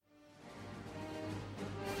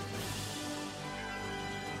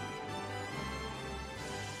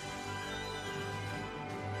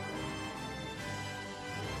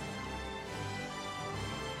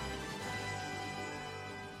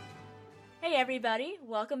Hey everybody,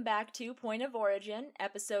 welcome back to Point of Origin,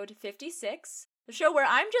 episode 56. The show where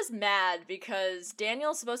I'm just mad because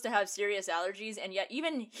Daniel's supposed to have serious allergies, and yet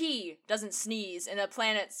even he doesn't sneeze in a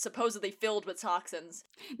planet supposedly filled with toxins.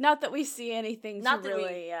 Not that we see anything to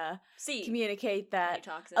really communicate that,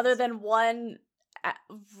 other than one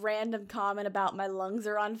random comment about my lungs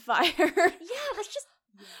are on fire. Yeah, that's just...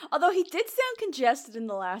 Although he did sound congested in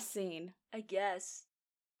the last scene. I guess.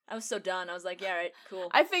 I was so done. I was like, yeah, right, cool.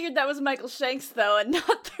 I figured that was Michael Shanks, though, and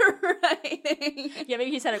not the writing. Yeah,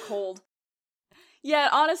 maybe he's had a cold. Yeah,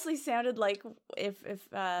 it honestly sounded like if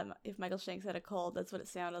Michael Shanks had a cold, that's what it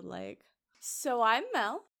sounded like. So I'm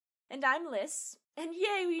Mel. And I'm Liz. And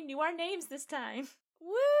yay, we knew our names this time.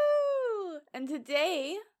 Woo! And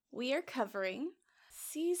today we are covering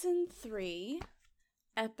Season 3,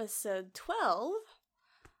 Episode 12,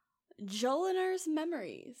 Jolinar's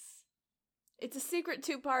Memories. It's a secret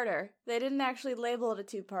two-parter. They didn't actually label it a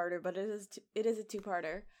two-parter, but it is a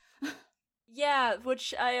two-parter. Yeah,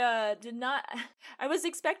 which I did not... I was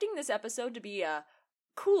expecting this episode to be a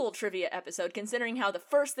cool trivia episode, considering how the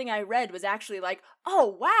first thing I read was actually like,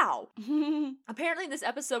 oh, wow! Apparently this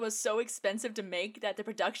episode was so expensive to make that the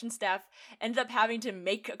production staff ended up having to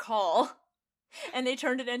make a call, and they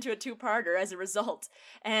turned it into a two-parter as a result.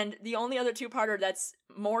 And the only other two-parter that's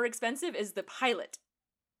more expensive is the pilot.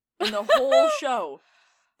 In the whole show.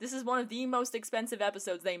 This is one of the most expensive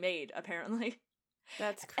episodes they made, apparently.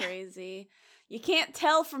 That's crazy. You can't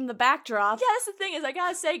tell from the backdrop. Yeah, that's the thing is, I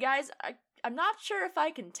gotta say, guys, I'm not sure if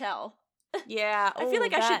I can tell. Yeah. I feel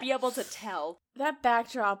like I should be able to tell. That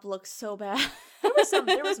backdrop looks so bad. There were some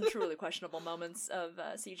truly questionable moments of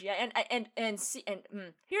CGI, and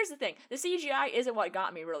here's the thing: the CGI isn't what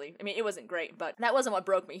got me, really. I mean, it wasn't great, but that wasn't what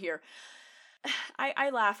broke me here.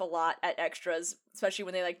 I laugh a lot at extras, especially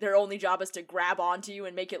when their only job is to grab onto you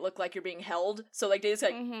and make it look like you're being held. So, they just,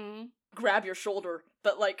 grab your shoulder,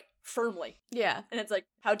 but, firmly. Yeah. And it's like,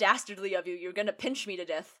 how dastardly of you, you're gonna pinch me to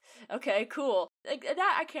death. Okay, cool.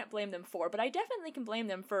 That I can't blame them for, but I definitely can blame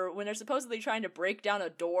them for when they're supposedly trying to break down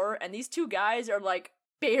a door, and these two guys are,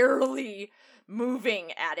 barely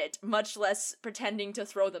moving at it, much less pretending to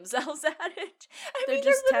throw themselves at it. They're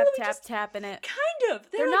just tapping it. Kind of.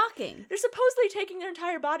 They're knocking. They're supposedly taking their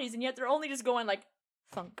entire bodies, and yet they're only just going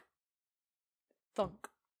thunk, thunk,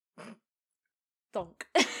 thunk.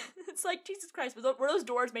 It's like, Jesus Christ, were those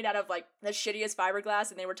doors made out of, the shittiest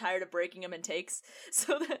fiberglass, and they were tired of breaking them in takes?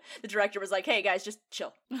 So the director was like, hey, guys, just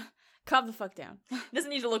chill. Calm the fuck down. It doesn't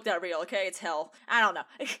need to look that real, okay? It's hell. I don't know.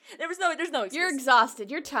 There's no excuse. You're exhausted.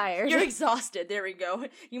 You're tired. You're exhausted. There we go.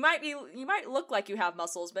 You might look like you have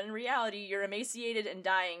muscles, but in reality, you're emaciated and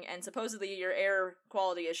dying, and supposedly your air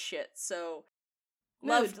quality is shit. So,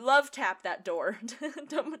 love tap that door.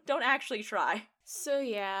 Don't actually try. So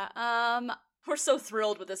yeah, we're so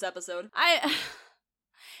thrilled with this episode. It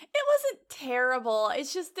wasn't terrible.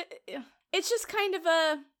 It's just kind of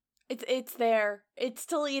it's there. It's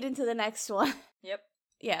to lead into the next one. Yep.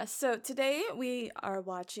 Yeah, so today we are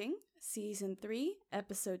watching Season 3,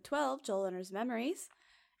 Episode 12, Jolinar's Memories,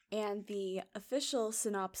 and the official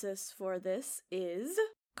synopsis for this is: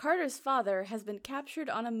 Carter's father has been captured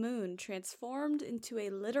on a moon transformed into a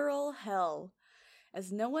literal hell.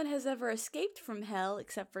 As no one has ever escaped from hell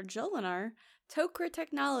except for Jolinar, Tok'ra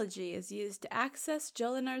technology is used to access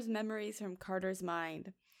Jolinar's memories from Carter's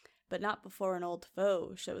mind. But not before an old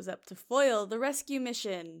foe shows up to foil the rescue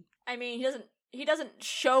mission. I mean, he doesn't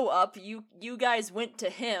show up. You guys went to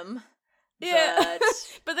him. Yeah.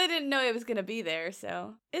 But they didn't know it was gonna be there,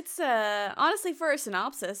 so it's honestly, for a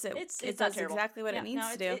synopsis, it does exactly what it needs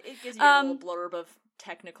to do. It gives you a little blurb of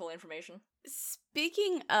technical information.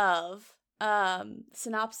 Speaking of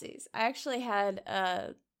synopses, I actually had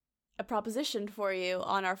a proposition for you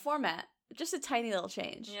on our format. Just a tiny little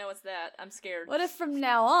change. Yeah, what's that? I'm scared. What if from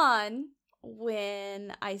now on,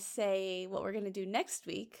 when I say what we're going to do next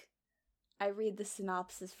week, I read the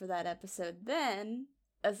synopsis for that episode then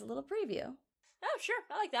as a little preview? Oh, sure.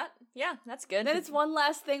 I like that. Yeah, that's good. Then it's one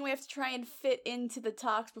last thing we have to try and fit into the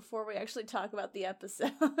talks before we actually talk about the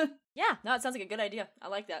episode. Yeah, no, it sounds like a good idea. I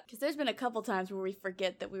like that. Because there's been a couple times where we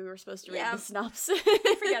forget that we were supposed to read the synopsis.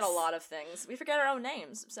 We forget a lot of things. We forget our own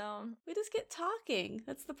names, so... We just get talking.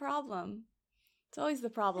 That's the problem. It's always the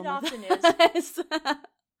problem. It often is.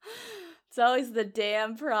 It's always the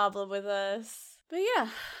damn problem with us. But yeah,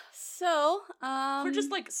 so, we're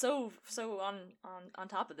just, so on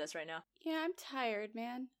top of this right now. Yeah, I'm tired,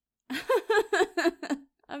 man.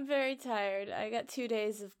 I'm very tired. I got 2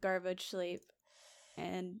 days of garbage sleep.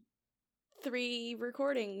 And 3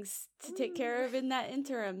 recordings to take care of in that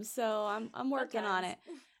interim, so I'm working on it.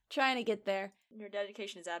 Trying to get there. Your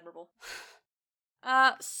dedication is admirable.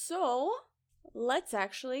 So, let's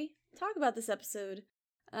actually talk about this episode.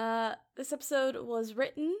 This episode was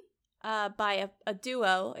written by a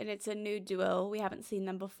duo, and it's a new duo. We haven't seen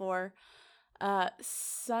them before.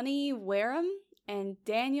 Sunny Wareham and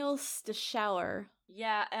Daniel Stashower.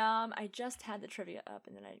 Yeah, I just had the trivia up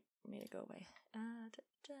and then I made it go away. Oh,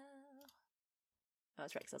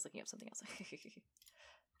 that's right, because I was looking up something else.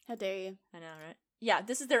 How dare you? I know, right? Yeah,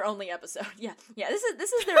 this is their only episode. Yeah, this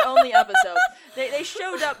is their only episode. They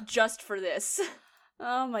showed up just for this.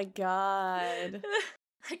 Oh my god.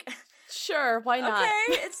 Like, sure, why not?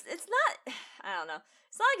 Okay, it's not. I don't know.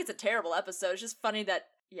 It's not like it's a terrible episode. It's just funny that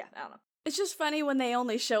I don't know. It's just funny when they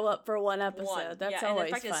only show up for one episode. That's always and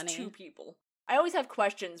in fact, funny. It's 2 people. I always have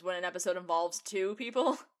questions when an episode involves 2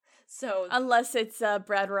 people. So unless it's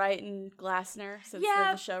Brad Wright and Glassner, since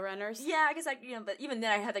they're the showrunners. Yeah, I guess but even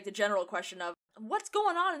then I had like the general question of what's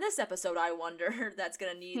going on in this episode. I wonder that's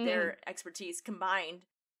gonna need their expertise combined.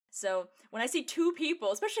 So when I see 2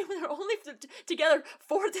 people, especially when they're only together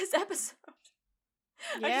for this episode,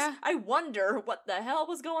 I wonder what the hell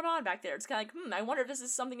was going on back there. It's kind of like, I wonder if this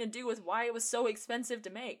is something to do with why it was so expensive to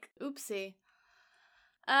make. Oopsie.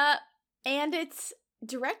 And it's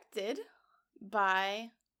directed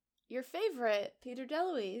by your favorite, Peter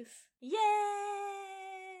DeLuise.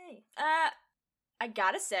 Yay! I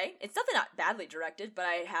gotta say, it's definitely not badly directed, but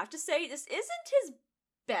I have to say, this isn't his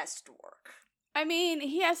best work. I mean,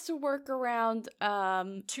 he has to work around,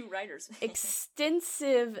 2 writers.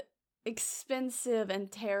 expensive, and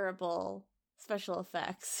terrible special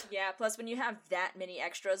effects. Yeah, plus when you have that many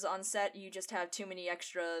extras on set, you just have too many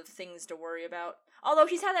extra things to worry about. Although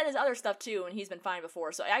he's had that in his other stuff too, and he's been fine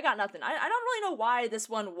before, so I got nothing. I don't really know why this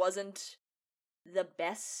one wasn't the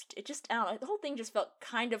best. It just, I don't know, the whole thing just felt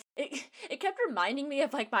kind of, it kept reminding me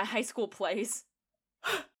of like my high school plays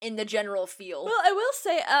in the general feel. Well, I will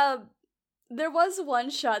say, there was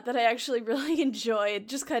one shot that I actually really enjoyed,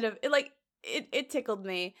 just kind of, it tickled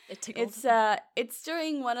me. It tickled? It's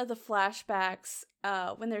during one of the flashbacks,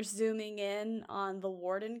 when they're zooming in on the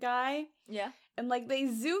warden guy. Yeah. And, like, they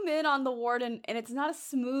zoom in on the warden, and it's not a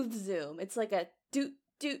smooth zoom. It's like a doot,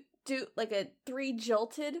 doot, doot, like a 3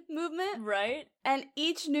 jolted movement. Right. And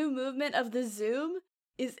each new movement of the zoom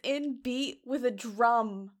is in beat with a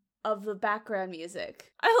drum of the background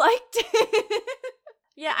music. I liked it.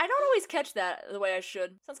 Yeah, I don't always catch that the way I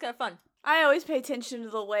should. Sounds kind of fun. I always pay attention to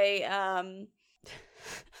the way,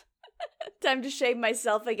 time to shame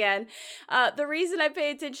myself again. The reason I pay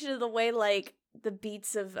attention to the way, like, the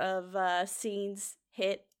beats of scenes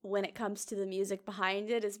hit when it comes to the music behind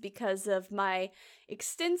it is because of my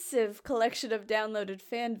extensive collection of downloaded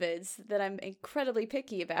fan vids that I'm incredibly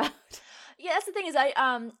picky about. Yeah, that's the thing is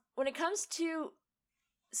when it comes to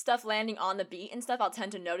stuff landing on the beat and stuff, I'll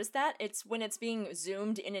tend to notice that. It's when it's being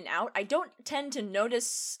zoomed in and out. I don't tend to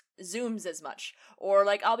notice zooms as much. Or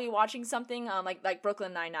like I'll be watching something like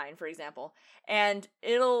Brooklyn Nine-Nine, for example, and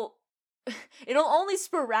it'll only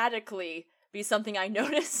sporadically be something I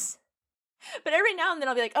notice. But every now and then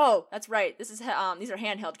I'll be like, "Oh, that's right. These are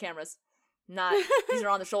handheld cameras. These are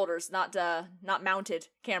on the shoulders, not mounted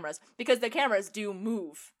cameras, because the cameras do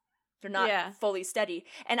move. They're not fully steady,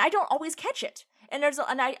 and I don't always catch it. And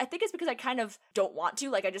I think it's because I kind of don't want to.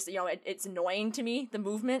 Like I just it's annoying to me, the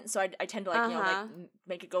movement, so I tend to like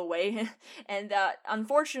make it go away. And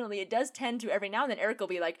unfortunately, it does tend to every now and then. Eric will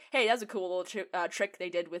be like, "Hey, that's a cool little trick they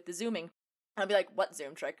did with the zooming." And I'll be like, "What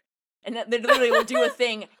zoom trick?" And they literally will do a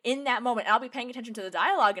thing in that moment. And I'll be paying attention to the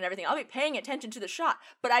dialogue and everything. I'll be paying attention to the shot.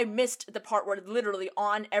 But I missed the part where literally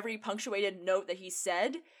on every punctuated note that he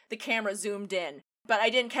said, the camera zoomed in. But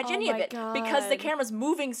I didn't catch any of it because the camera's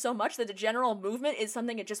moving so much that the general movement is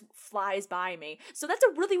something that just flies by me. So that's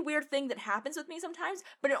a really weird thing that happens with me sometimes,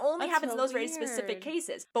 but it only happens in those very specific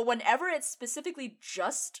cases. But whenever it's specifically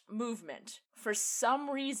just movement, for some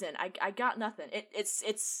reason, I got nothing.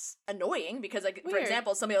 It's annoying because, like, for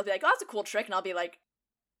example, somebody will be like, "Oh, that's a cool trick," and I'll be like,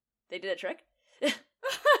 "They did a trick?"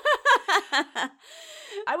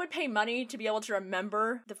 I would pay money to be able to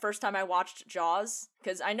remember the first time I watched Jaws,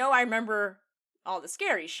 because I know I remember all the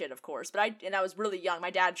scary shit, of course, but I was really young. My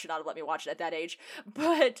dad should not have let me watch it at that age.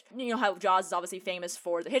 But you know how Jaws is obviously famous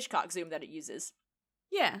for the Hitchcock zoom that it uses.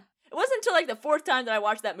 Yeah. It wasn't until like the 4th time that I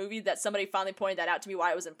watched that movie that somebody finally pointed that out to me, why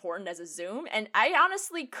it was important as a zoom, and I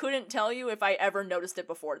honestly couldn't tell you if I ever noticed it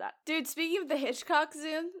before that. Dude, speaking of the Hitchcock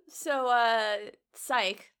zoom, so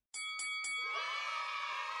Psych.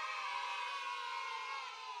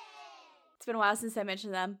 It's been a while since I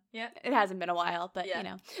mentioned them. Yeah. It hasn't been a while, but you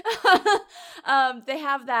know. They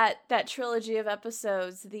have that trilogy of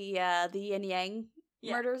episodes, the Yin Yang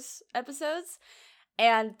murders episodes.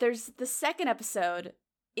 And there's the second episode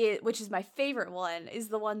which is my favorite one, is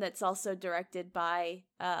the one that's also directed by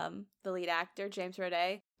the lead actor, James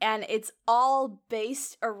Roday. And it's all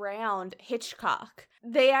based around Hitchcock.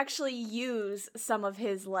 They actually use some of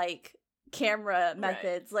his, like, camera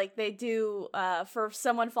methods. Like, they do, for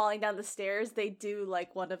someone falling down the stairs, they do,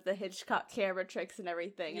 like, one of the Hitchcock camera tricks and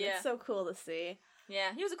everything. And it's so cool to see.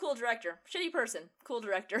 Yeah, he was a cool director. Shitty person. Cool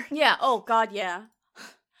director. Yeah, oh god, yeah.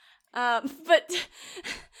 But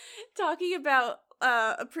talking about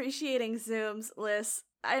appreciating zooms, Liz,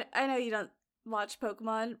 I know you don't watch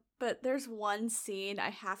Pokemon, but there's one scene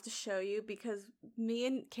I have to show you because me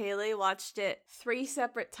and Kaylee watched it 3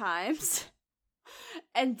 separate times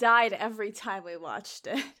and died every time we watched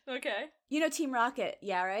it. Okay. You know Team Rocket,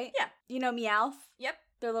 yeah, right? Yeah. You know Meowth? Yep.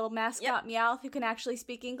 Their little mascot Meowth who can actually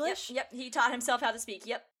speak English? Yep, he taught himself how to speak,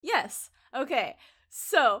 yep. Yes. Okay.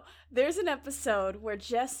 So, there's an episode where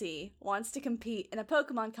Jessie wants to compete in a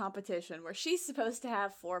Pokemon competition where she's supposed to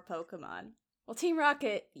have 4 Pokemon. Well, Team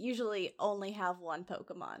Rocket usually only have 1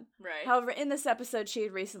 Pokemon. Right. However, in this episode, she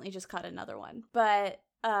had recently just caught another one. But,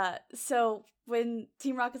 so when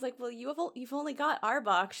Team Rocket's like, well, you've only got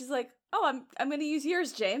Arbok, she's like, oh, I'm gonna use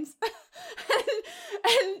yours, James.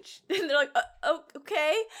 and they're like, oh,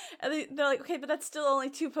 okay. And they're like, okay, but that's still only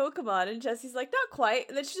 2 Pokemon. And Jessie's like, not quite.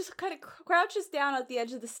 And then she just kind of crouches down at the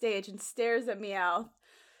edge of the stage and stares at Meowth.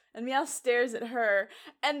 And Meowth stares at her.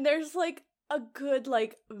 And there's like a good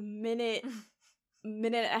like minute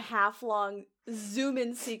and a half long zoom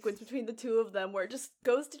in sequence between the two of them where it just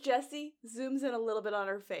goes to Jessie, zooms in a little bit on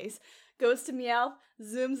her face, goes to Meowth,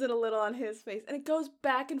 zooms in a little on his face, and it goes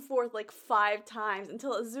back and forth like 5 times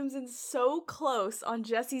until it zooms in so close on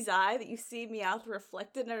Jessie's eye that you see Meowth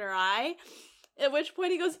reflected in her eye, at which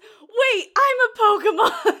point he goes, wait, I'm a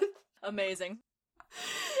Pokemon! Amazing.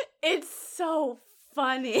 It's so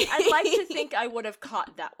funny. I'd like to think I would have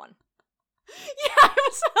caught that one. Yeah, I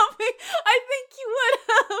was hoping. I think you would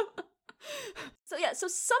have. So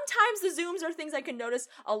sometimes the zooms are things I can notice.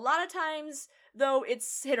 A lot of times, though,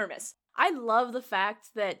 it's hit or miss. I love the fact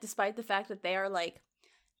that, despite the fact that they are like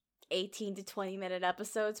 18 to 20 minute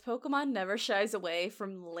episodes, Pokemon never shies away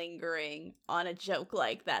from lingering on a joke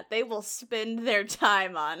like that. They will spend their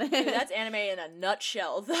time on it. Dude, that's anime in a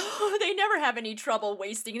nutshell, though. They never have any trouble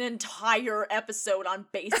wasting an entire episode on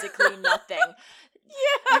basically nothing.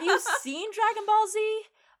 Yeah. Have you seen Dragon Ball Z?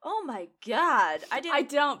 Oh my god. I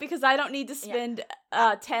don't, because I don't need to spend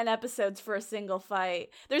 10 episodes for a single fight.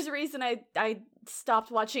 There's a reason I stopped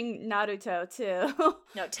watching Naruto, too.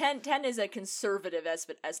 No, 10 is a conservative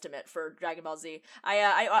estimate for Dragon Ball Z.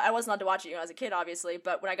 I wasn't allowed to watch it when I was a kid, obviously,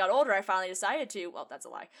 but when I got older, I finally decided to. Well, that's a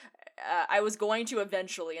lie. I was going to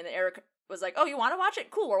eventually, and Eric was like, oh, you want to watch it?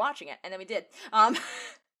 Cool, we're watching it. And then we did.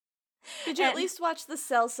 Did you at least watch the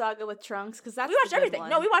Cell Saga with Trunks? Because that's we watched everything. One.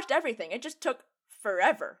 No, we watched everything. It just took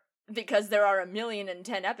forever because there are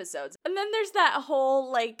 1,010,000 episodes. And then there's that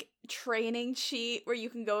whole like training cheat where you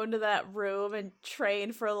can go into that room and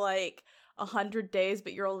train for like 100 days,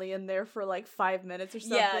 but you're only in there for like 5 minutes or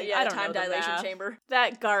something. Yeah, I don't time know dilation chamber.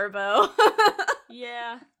 That Garbo.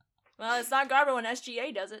 Yeah. Well, it's not Garbo when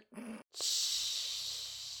SGA does it.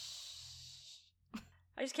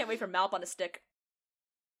 I just can't wait for Malp on a stick.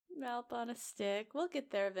 Malp on a stick. We'll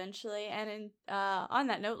get there eventually. And on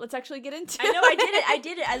that note, let's actually get into I know, I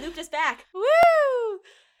did it. I looped us back. Woo!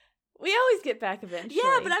 We always get back eventually.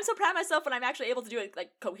 Yeah, but I'm so proud of myself when I'm actually able to do it,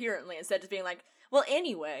 like, coherently instead of just being like, well,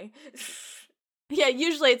 anyway. Yeah,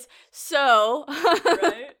 usually it's so.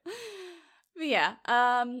 Right? Yeah.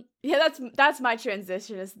 Yeah, that's my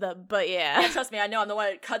transition is but yeah. Yeah, trust me, I know I'm the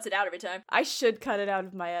one that cuts it out every time. I should cut it out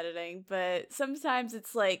of my editing, but sometimes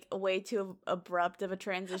it's like way too abrupt of a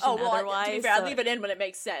transition otherwise. To be fair, I leave it in when it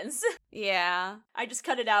makes sense. Yeah. I just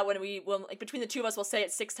cut it out when like between the two of us, we'll say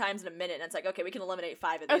it 6 times in a minute, and it's like, okay, we can eliminate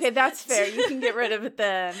 5 of these. Okay, that's fair. You can get rid of it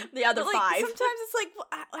then. The other but, 5. Sometimes it's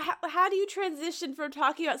like, how do you transition from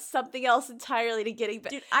talking about something else entirely to getting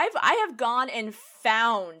back? Dude, I have gone and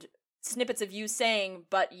found snippets of you saying,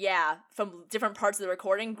 but yeah, from different parts of the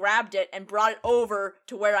recording, grabbed it and brought it over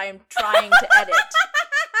to where I am trying to edit.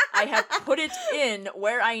 I have put it in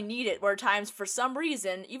where I need it, where times, for some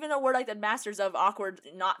reason, even though we're like the masters of awkward,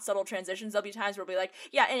 not subtle transitions, there'll be times where we'll be like,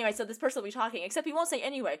 yeah, anyway, so this person will be talking, except he won't say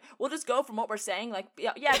anyway. We'll just go from what we're saying, like,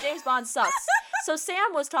 yeah, James Bond sucks. So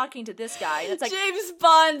Sam was talking to this guy, and it's like, James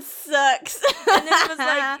Bond sucks. And then it was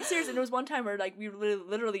like, seriously, there was one time where like we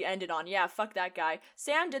literally ended on, yeah, fuck that guy.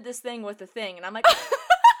 Sam did this thing with the thing, and I'm like,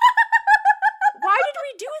 why did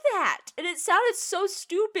we do that? And it sounded so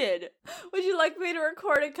stupid. Would you like me to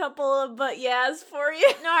record a couple of but yeahs for you?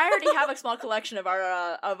 No, I already have a small collection of our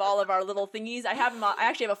of all of our little thingies. I have them. I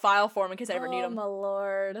actually have a file for them in case I ever need them. Oh my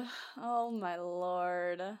lord. Oh my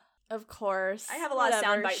lord. Of course. I have a lot of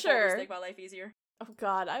sound bites to make my life easier. Oh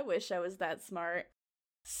god, I wish I was that smart.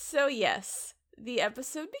 So yes, the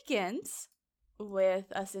episode begins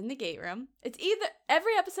with us in the gate room.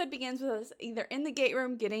 Every episode begins with us either in the gate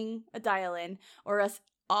room getting a dial in or us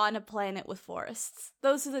on a planet with forests.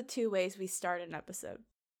 Those are the two ways we start an episode.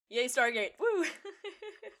 Yay, Stargate. Woo!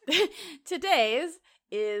 Today's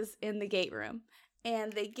is in the gate room,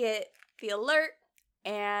 and they get the alert,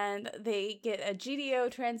 and they get a GDO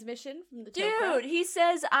transmission from the Dude, he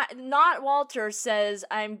says, not Walter, says,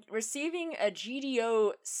 I'm receiving a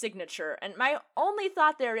GDO signature. And my only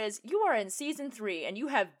thought there is, you are in season 3, and you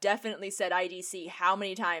have definitely said IDC how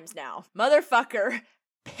many times now? Motherfucker,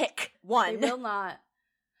 pick one. They will not.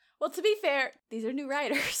 Well, to be fair, these are new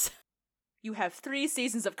writers. You have 3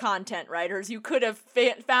 seasons of content, writers. You could have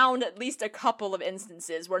found at least a couple of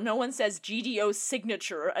instances where no one says GDO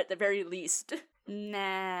signature at the very least.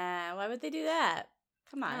 Nah, why would they do that?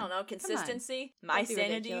 Come on. I don't know, consistency? My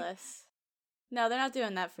sanity? Ridiculous. No, they're not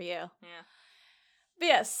doing that for you. Yeah. But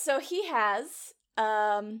yes, so he has,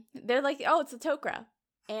 they're like, oh, it's a Tok'ra.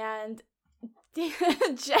 And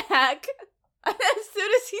Jack, as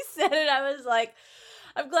soon as he said it, I was like,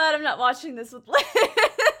 I'm glad I'm not watching this with Liz.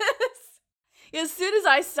 As soon as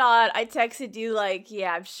I saw it, I texted you like,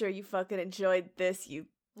 yeah, I'm sure you fucking enjoyed this, you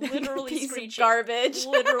literally piece screeching. Of garbage.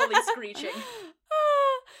 Literally screeching.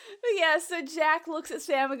 But yeah, so Jack looks at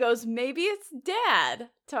Sam and goes, maybe it's Dad.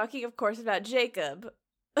 Talking, of course, about Jacob.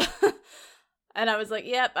 And I was like,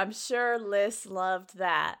 yep, I'm sure Liz loved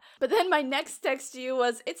that. But then my next text to you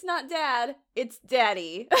was, it's not Dad, it's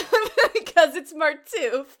Daddy. Because it's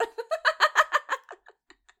Martouf.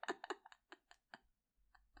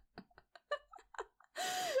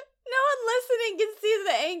 No one listening can see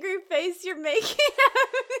the angry face you're making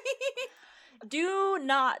at me. Do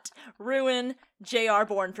not ruin J.R.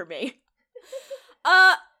 Bourne for me.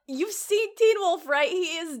 You've seen Teen Wolf, right?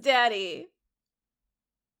 He is Daddy.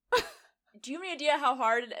 Do you have any idea how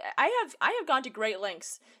hard I have gone to great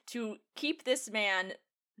lengths to keep this man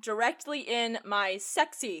directly in my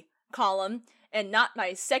sexy column and not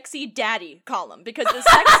my sexy daddy column, because the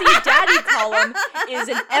sexy daddy column is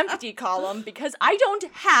an empty column because I don't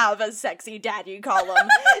have a sexy daddy column.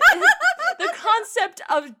 The concept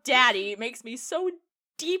of daddy makes me so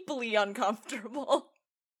deeply uncomfortable.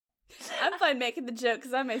 I'm fine making the joke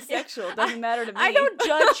because I'm asexual. It doesn't matter to me. I don't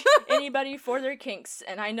judge anybody for their kinks,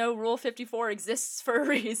 and I know Rule 54 exists for a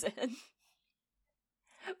reason.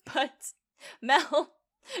 But, Mel,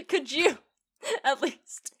 could you, at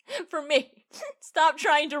least for me, stop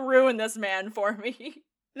trying to ruin this man for me?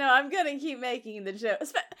 No, I'm gonna keep making the joke.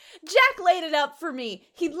 Jack laid it up for me.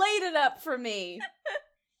 He laid it up for me.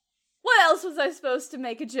 What else was I supposed to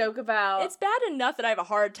make a joke about? It's bad enough that I have a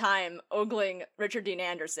hard time ogling Richard Dean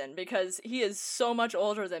Anderson because he is so much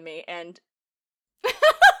older than me, and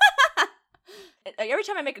every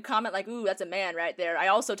time I make a comment like, ooh, that's a man right there, I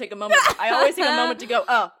always take a moment to go,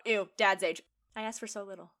 oh, ew, Dad's age. I asked for so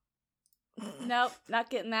little. Nope, not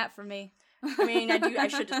getting that from me. I mean, I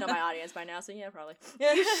should just know my audience by now, so yeah, probably.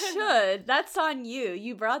 You should. That's on you.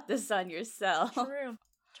 You brought this on yourself.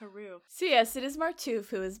 True. So yes, it is Martouf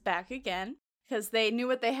who is back again, because they knew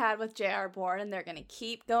what they had with J.R. Bourne, and they're gonna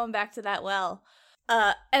keep going back to that well.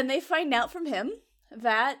 And they find out from him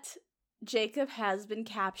that Jacob has been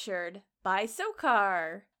captured by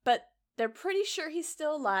Sokar, but they're pretty sure he's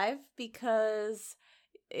still alive, because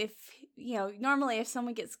normally if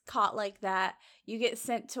someone gets caught like that, you get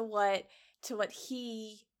sent to what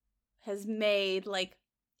he has made, like,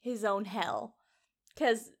 his own hell.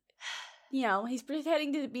 Because, he's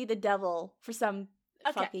pretending to be the devil for some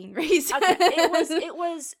fucking reason. Okay.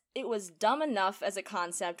 It was dumb enough as a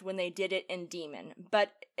concept when they did it in Demon,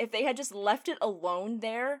 but if they had just left it alone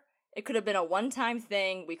there, it could have been a one-time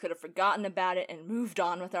thing, we could have forgotten about it and moved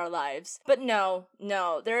on with our lives. But no,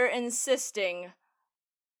 they're insisting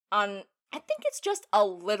on, I think it's just a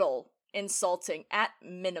little insulting at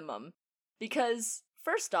minimum. Because,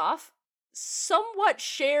 first off, somewhat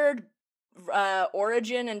shared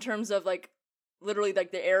origin in terms of, like, literally,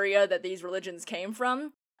 like, the area that these religions came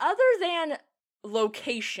from. Other than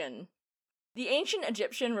location, the ancient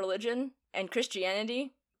Egyptian religion and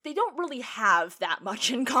Christianity, they don't really have that much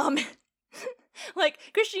in common. Like,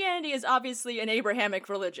 Christianity is obviously an Abrahamic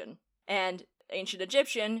religion, and ancient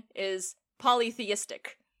Egyptian is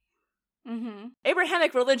polytheistic. Mm-hmm.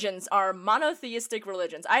 Abrahamic religions are monotheistic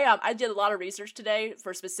religions. I did a lot of research today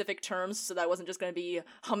for specific terms so that I wasn't just going to be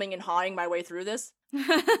humming and hawing my way through this.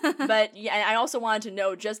 But yeah, I also wanted to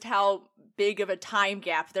know just how big of a time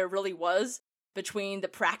gap there really was between the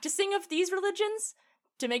practicing of these religions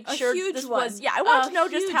to make sure this was. Yeah, I wanted to know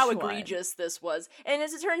just how egregious this was. And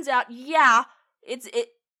as it turns out, yeah, it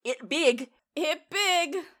big. It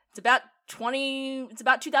big. It's about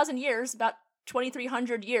 2,000 years, about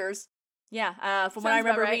 2,300 years. Yeah, from what I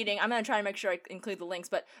remember reading, I'm gonna try and make sure I include the links.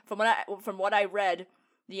 But from what I read,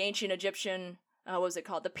 the ancient Egyptian, what was it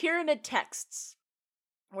called? The pyramid texts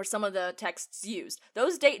were some of the texts used.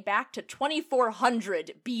 Those date back to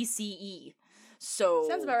 2,400 BCE. So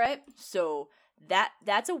sounds about right. So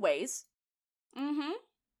that's a ways. Mm-hmm.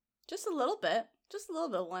 Just a little bit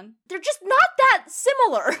one. They're just not that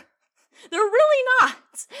similar. They're really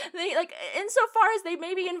not. They, like, insofar as they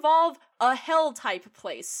maybe involve a hell type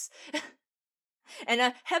place. And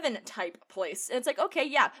a heaven type place. And it's like, okay,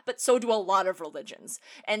 yeah, but so do a lot of religions.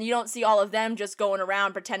 And you don't see all of them just going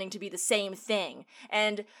around pretending to be the same thing.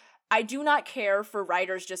 And I do not care for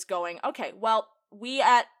writers just going, okay, well, we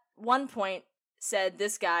at one point said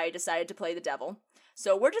this guy decided to play the devil.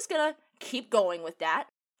 So we're just gonna keep going with that.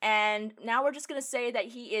 And now we're just gonna say that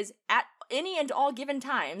he is at any and all given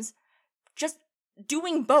times just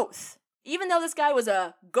doing both. Even though this guy was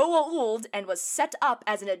a Goa'uld and was set up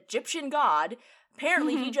as an Egyptian god,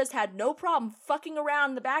 apparently he just had no problem fucking around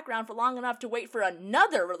in the background for long enough to wait for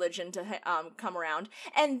another religion to come around,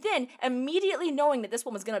 and then immediately knowing that this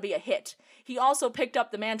one was going to be a hit, he also picked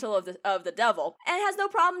up the mantle of the devil and has no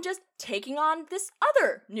problem just taking on this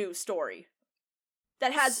other new story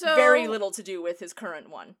that has very little to do with his current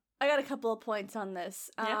one. I got a couple of points on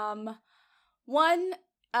this. Yeah. One,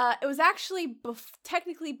 it was actually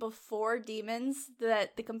technically before Demons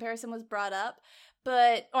that the comparison was brought up,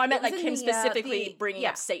 but I meant like him specifically bringing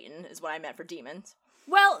up Satan is what I meant for Demons.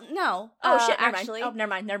 Well, no. Shit, actually. Never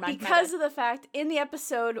mind. Because of the fact, in the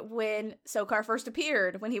episode when Sokar first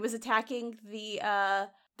appeared, when he was attacking the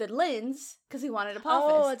Lins, because he wanted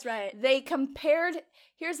Apophis. Oh, that's right. They compared,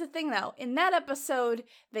 here's the thing though, in that episode,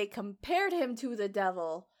 they compared him to the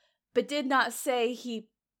devil, but did not say he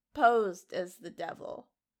posed as the devil.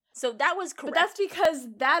 So that was correct. But that's because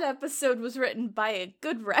that episode was written by a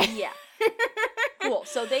good writer. Yeah. Cool.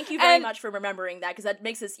 So thank you very much for remembering that, because that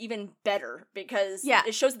makes this even better, because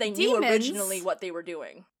it shows that they knew originally what they were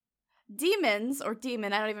doing. Demons, or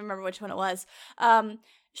Demon, I don't even remember which one it was,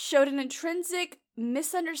 showed an intrinsic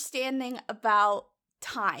misunderstanding about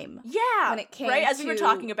time. Yeah. When it came right? As we were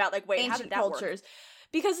talking about, like, wait, ancient how did that cultures. work?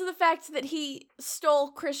 Because of the fact that he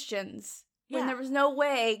stole Christians when there was no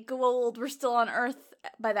way Goa'uld were still on Earth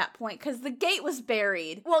by that point, because the gate was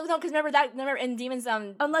buried. Well, no, because remember in Demons,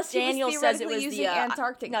 unless Daniel he was says it was using the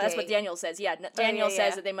Antarctic no, gate. that's what Daniel says. Yeah, Daniel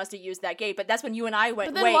says that they must have used that gate, but that's when you and I went.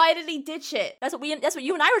 But then wait, why did he ditch it? That's what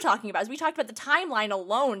you and I were talking about. Is we talked about the timeline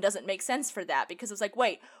alone doesn't make sense for that, because it was like,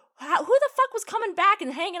 wait, who the fuck was coming back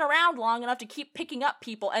and hanging around long enough to keep picking up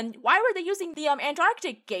people, and why were they using the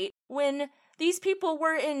Antarctic gate when these people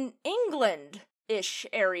were in England-ish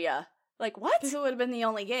area? Like, what? Because it would have been the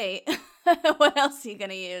only gate. What else are you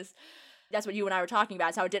gonna use? That's what you and I were talking about.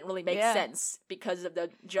 It's how it didn't really make sense because of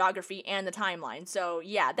the geography and the timeline. So,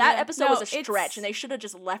 yeah, that episode was a stretch, and they should have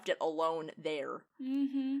just left it alone there.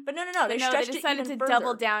 Mm-hmm. But no, they stretched it even decided to further.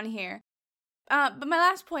 double down here. But my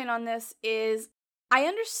last point on this is, I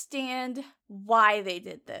understand why they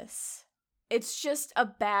did this. It's just a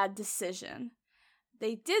bad decision.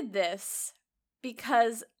 They did this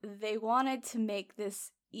because they wanted to make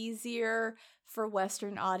this easier for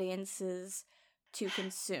Western audiences to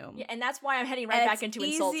consume. Yeah, and that's why I'm heading right back into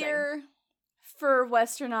insulting. It's easier for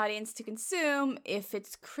Western audience to consume if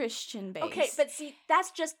it's Christian-based. Okay, but see,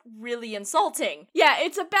 that's just really insulting. Yeah,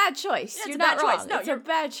 it's a bad choice. Yeah, You're not wrong. Choice. No, it's a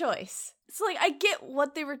bad choice. So, like, I get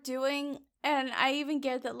what they were doing, and I even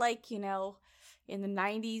get that, like, you know, in the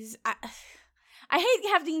 90s, I hate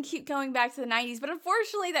having to keep going back to the 90s, but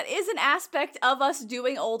unfortunately that is an aspect of us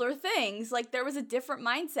doing older things. Like, there was a different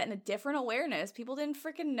mindset and a different awareness. People didn't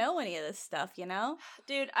freaking know any of this stuff, you know?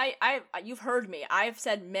 Dude, you've heard me. I've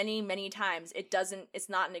said many, many times, it's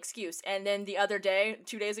not an excuse. And then the other day,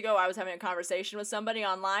 2 days ago, I was having a conversation with somebody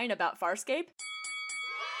online about Farscape.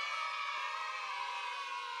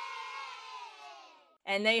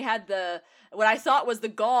 And they had what I thought was the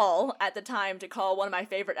gall at the time to call one of my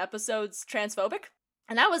favorite episodes transphobic.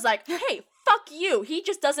 And I was like, hey, fuck you. He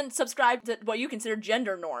just doesn't subscribe to what you consider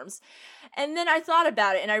gender norms. And then I thought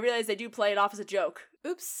about it, and I realized they do play it off as a joke.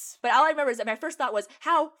 Oops. But all I remember is that my first thought was,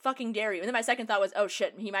 how fucking dare you? And then my second thought was, oh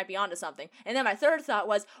shit, he might be onto something. And then my third thought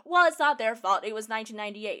was, well, it's not their fault. It was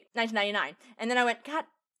 1999. And then I went, God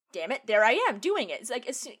damn it, there I am doing it. It's like,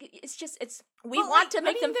 we want to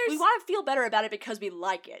feel better about it because we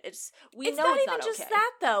like it. It's know it's not even just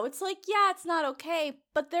that though. It's like, yeah, it's not okay,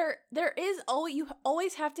 but there is you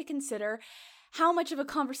always have to consider how much of a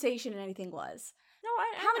conversation anything was. No,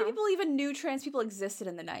 how many people even knew trans people existed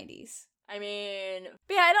in the 90s? I mean,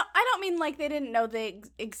 but yeah, I don't mean like they didn't know they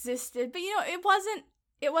existed, but you know, it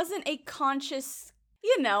wasn't a conscious,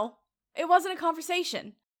 it wasn't a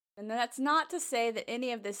conversation. And that's not to say that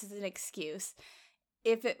any of this is an excuse.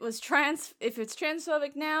 If it's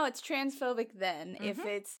transphobic now, it's transphobic then. Mm-hmm. If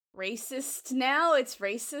it's racist now, it's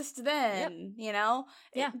racist then,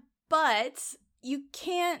 Yeah. But you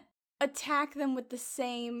can't attack them with the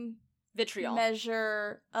same vitriol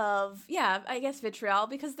measure of, I guess vitriol,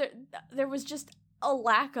 because there was just a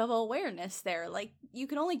lack of awareness there. Like, you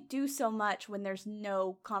can only do so much when there's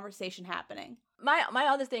no conversation happening. My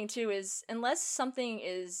other thing too is, unless something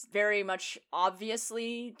is very much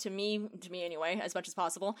obviously, to me anyway, as much as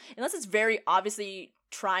possible, unless it's very obviously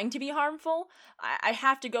trying to be harmful, I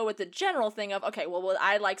have to go with the general thing of, okay, well, would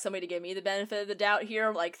I like somebody to give me the benefit of the doubt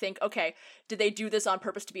here? Like, think, okay, did they do this on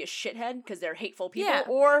purpose to be a shithead because they're hateful people,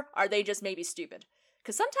 or are they just maybe stupid?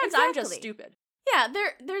 Because sometimes I'm just stupid. Yeah,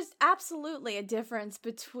 there's absolutely a difference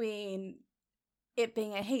between it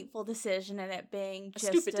being a hateful decision and it being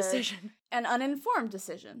just a stupid decision. An uninformed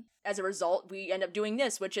decision. As a result, we end up doing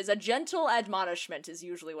this, which is a gentle admonishment is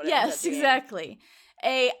usually what it ends up being. Yes, exactly.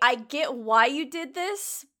 I get why you did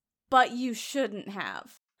this, but you shouldn't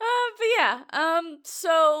have.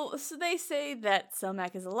 So they say that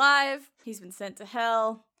Selmak is alive, he's been sent to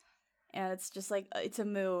hell, and it's just like, it's a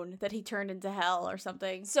moon that he turned into hell or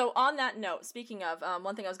something. So on that note, speaking of,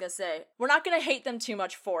 one thing I was going to say, we're not going to hate them too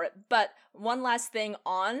much for it, but one last thing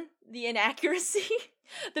on the inaccuracy.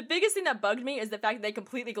 The biggest thing that bugged me is the fact that they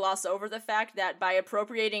completely gloss over the fact that by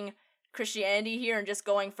appropriating Christianity here and just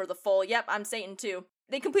going for the full, yep, I'm Satan too,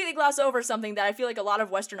 they completely gloss over something that I feel like a lot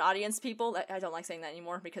of Western audience people, I don't like saying that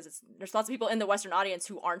anymore because there's lots of people in the Western audience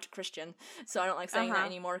who aren't Christian, so I don't like saying that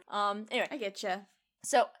anymore. Anyway. I get you.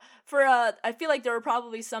 So, I feel like there were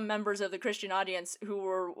probably some members of the Christian audience who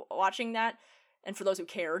were watching that, and for those who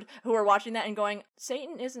cared, who were watching that and going,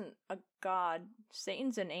 Satan isn't a god.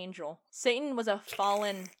 Satan's an angel. Satan was a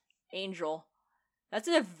fallen angel. That's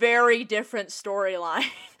a very different storyline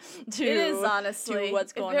to, it is, honestly, to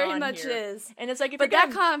what's going on here. It very much is. And it's like, but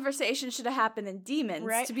that conversation should have happened in Demons,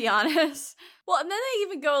 right? To be honest. Well, and then they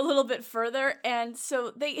even go a little bit further, and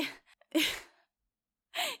so they...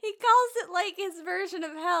 He calls it like his version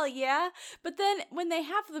of hell, yeah? But then when they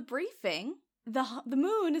have the briefing, the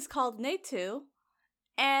moon is called Netu,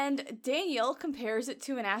 and Daniel compares it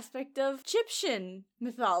to an aspect of Egyptian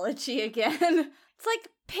mythology again. It's like,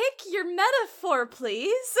 pick your metaphor,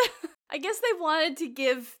 please. I guess they wanted to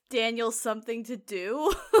give Daniel something to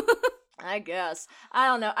do. I guess. I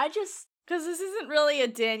don't know. Because this isn't really a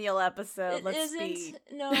Daniel episode, let's be...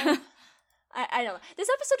 No. I don't know. This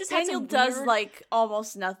episode just had some Daniel does, like,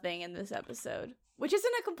 almost nothing in this episode. Which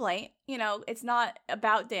isn't a complaint. It's not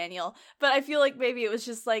about Daniel. But I feel like maybe it was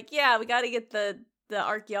just like, yeah, we gotta get the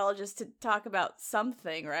archaeologist to talk about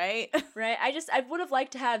something, right? Right. I would have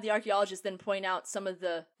liked to have the archaeologist then point out some of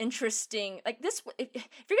the interesting, like this, if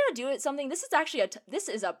you're gonna do it something, this is actually this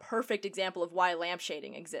is a perfect example of why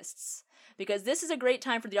lampshading exists. Because this is a great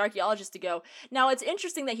time for the archaeologist to go, now it's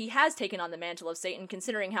interesting that he has taken on the mantle of Satan,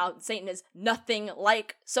 considering how Satan is nothing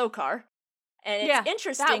like Sokar. And it's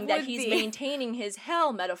interesting that he's maintaining his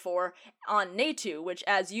hell metaphor on Netu, which,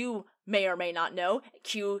 as you may or may not know,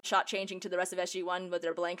 cue shot changing to the rest of SG-1 with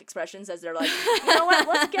their blank expressions as they're like, you know what,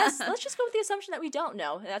 let's just go with the assumption that we don't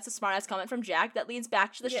know. And that's a smart-ass comment from Jack that leads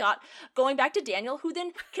back to the shot, going back to Daniel, who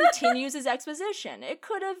then continues his exposition. It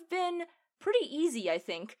could have been pretty easy, I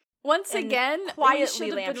think. Once again, we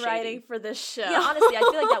should have been writing for this show. Yeah, honestly, I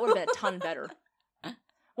feel like that would have been a ton better.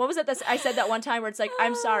 What was it that I said that one time where it's like,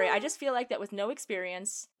 I'm sorry, I just feel like that with no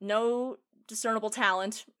experience, no discernible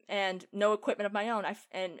talent, and no equipment of my own,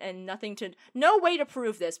 and no way to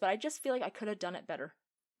prove this, but I just feel like I could have done it better.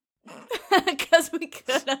 Because we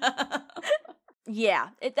could have. Yeah.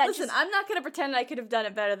 Listen, I'm not going to pretend I could have done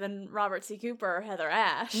it better than Robert C. Cooper or Heather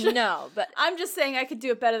Ashe. No, but... I'm just saying I could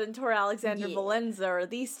do it better than Tor Alexander Valenza or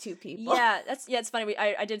these two people. Yeah, it's funny.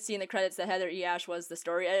 I did see in the credits that Heather E. Ashe was the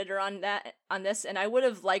story editor on this, and I would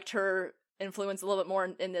have liked her influence a little bit more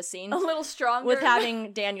in this scene. A little stronger. With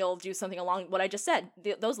having Daniel do something along what I just said,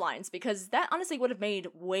 those lines, because that honestly would have made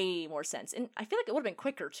way more sense. And I feel like it would have been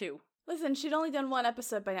quicker, too. Listen, she'd only done one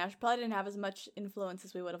episode by now. She probably didn't have as much influence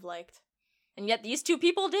as we would have liked. And yet these two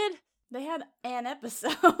people did? They had an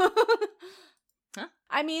episode. Huh?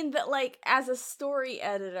 I mean, that, like, as a story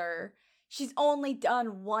editor, she's only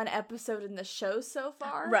done one episode in the show so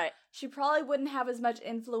far. Right. She probably wouldn't have as much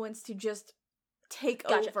influence to just take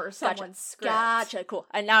over someone's script. Gotcha, cool.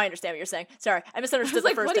 And now I understand what you're saying. Sorry, I misunderstood I was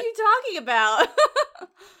like, what are you talking about?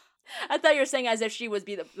 I thought you were saying as if she would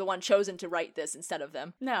be the one chosen to write this instead of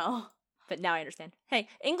them. No. But now I understand. Hey,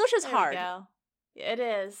 English is hard. It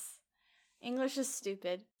is. English is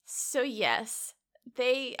stupid. So yes,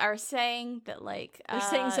 they are saying that, like, they're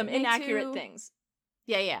saying some inaccurate things.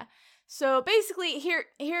 Yeah. So basically,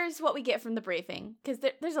 here's what we get from the briefing, because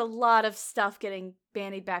there's a lot of stuff getting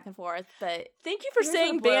bandied back and forth. But thank you for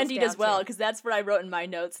saying bandied as well, because that's what I wrote in my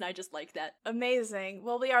notes, and I just like that. Amazing.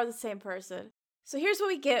 Well, we are the same person. So here's what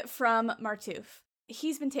we get from Martouf.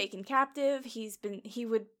 He's been taken captive. He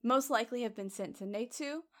would most likely have been sent to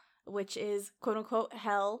Neitu, which is quote unquote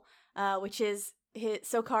hell, which is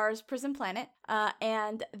Sokar's prison planet.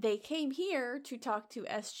 And they came here to talk to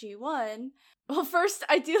SG-1. Well, first,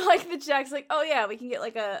 I do like that Jack's like, oh yeah, we can get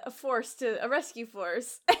like a rescue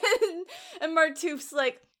force. and Martouf's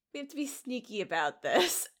like, we have to be sneaky about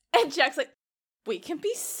this. And Jack's like, we can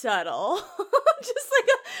be subtle. Just like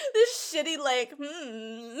this shitty, like,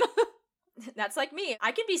 That's like me.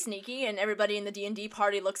 I can be sneaky, and everybody in the D&D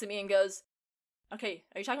party looks at me and goes, okay,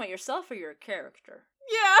 are you talking about yourself or your character?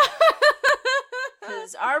 Yeah.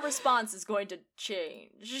 Because our response is going to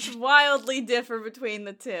change. Wildly differ between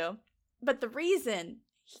the two. But the reason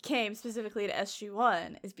he came specifically to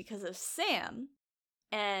SG-1 is because of Sam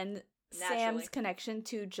and Sam's connection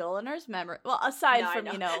to Jolinar's memory. Well, aside from,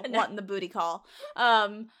 wanting the booty call,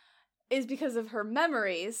 is because of her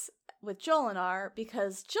memories with Jolinar,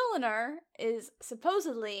 because Jolinar is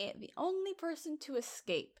supposedly the only person to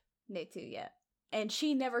escape Neitu yet. And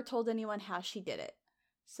she never told anyone how she did it.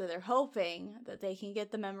 So they're hoping that they can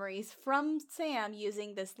get the memories from Sam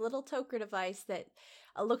using this little Tok'ra device that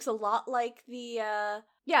looks a lot like the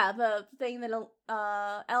thing that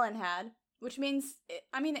Ellen had. Which means,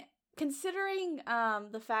 considering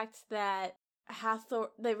the fact that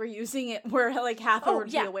they were using it where, like, Hathor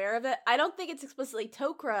would be aware of it, I don't think it's explicitly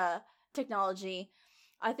Tok'ra technology.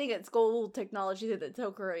 I think it's gold technology that the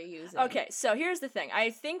Tok'ra are using. Okay, so here's the thing. I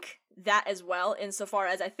think that as well, insofar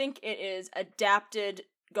as I think it is adapted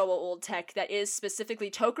Goa'uld tech that is specifically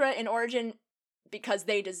Tok'ra in origin because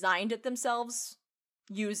they designed it themselves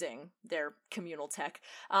using their communal tech.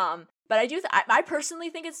 But I do I personally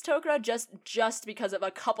think it's Tok'ra just because of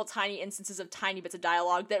a couple tiny instances of tiny bits of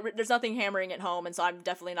dialogue that there's nothing hammering it home, and so I'm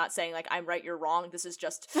definitely not saying like I'm right, you're wrong. This is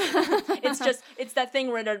just it's that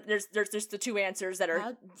thing where there's the two answers that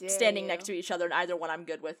are standing next to each other, and either one I'm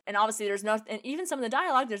good with. And obviously and even some of the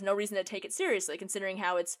dialogue, there's no reason to take it seriously considering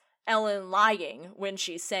how it's Ellen lying when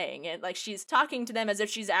she's saying it. Like, she's talking to them as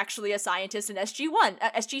if she's actually a scientist in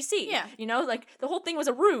SGC. Yeah. Like, the whole thing was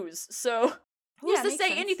a ruse, so who's to say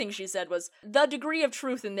sense. anything she said was... The degree of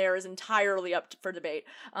truth in there is entirely up for debate.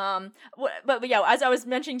 But yeah, as I was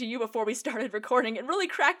mentioning to you before we started recording, it really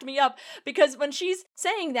cracked me up, because when she's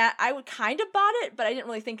saying that, I would kind of bought it, but I didn't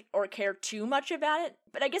really think or care too much about it.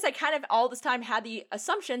 But I guess I kind of all this time had the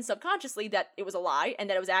assumption, subconsciously, that it was a lie,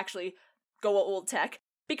 and that it was actually Goa'uld tech.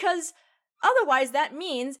 Because otherwise that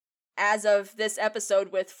means, as of this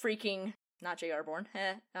episode with freaking, not J.R. Bourne,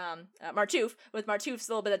 Martouf, with Martouf's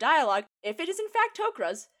little bit of dialogue, if it is in fact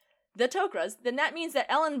the Tok'ras, then that means that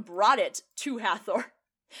Ellen brought it to Hathor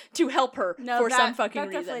to help her some fucking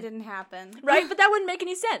reason. That definitely didn't happen. Right? But that wouldn't make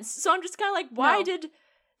any sense. So I'm just kind of like,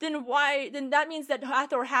 then that means that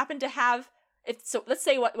Hathor happened to have... So let's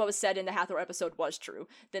say what was said in the Hathor episode was true,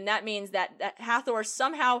 then that means that Hathor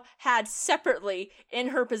somehow had separately in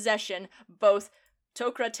her possession both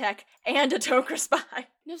Tok'ra tech and a Tok'ra spy.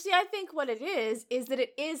 No, see, I think what it is that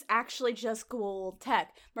it is actually just Goa'uld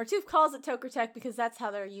tech. Martouf calls it Tok'ra tech because that's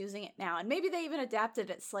how they're using it now, and maybe they even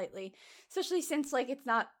adapted it slightly, especially since, like, it's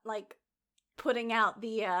not, like, putting out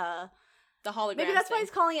the hologram. Maybe that's why he's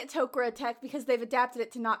calling it Tok'ra tech, because they've adapted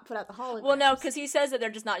it to not put out the hologram. Well, no, because he says that they're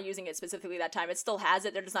just not using it specifically that time. It still has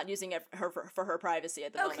it. They're just not using it for her privacy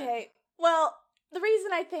at the moment. Okay. Well, the reason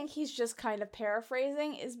I think he's just kind of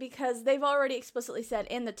paraphrasing is because they've already explicitly said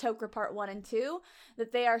in the Tok'ra Part 1 and 2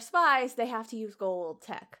 that they are spies, they have to use Goa'uld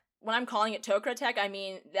tech. When I'm calling it Tok'ra tech, I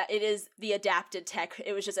mean that it is the adapted tech.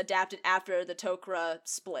 It was just adapted after the Tok'ra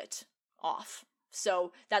split off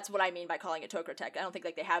So that's what I mean by calling it Tokratech. I don't think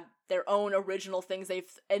like they have their own original things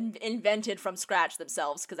they've invented from scratch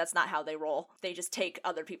themselves, because that's not how they roll. They just take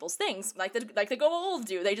other people's things, like the Go Old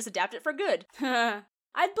do. They just adapt it for good.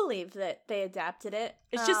 I'd believe that they adapted it.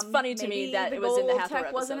 It's just funny to me that it was in the Hathor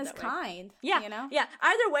episode wasn't as kind. Yeah, you know? Yeah.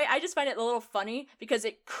 Either way, I just find it a little funny because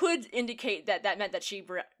it could indicate that meant that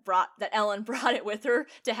that Ellen brought it with her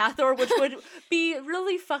to Hathor, which would be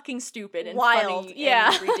really fucking stupid and wild, funny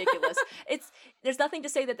yeah, and ridiculous. There's nothing to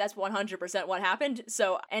say that that's 100% what happened.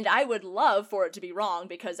 So, and I would love for it to be wrong,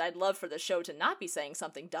 because I'd love for the show to not be saying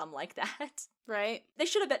something dumb like that. Right. They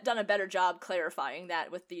should have done a better job clarifying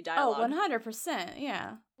that with the dialogue. Oh, 100%,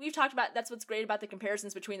 yeah. We've talked about, that's what's great about the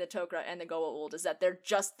comparisons between the Tok'ra and the Goa'uld, is that they're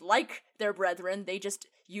just like their brethren. They just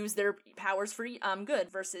use their powers for good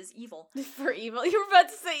versus evil. For evil? You were about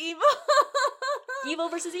to say evil? Evil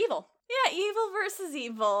versus evil. Yeah, evil versus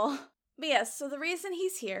evil. But yes, so the reason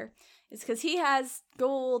he's here is because he has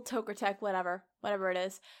Goa'uld, Tokratech, whatever it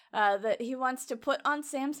is, that he wants to put on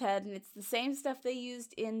Sam's head, and it's the same stuff they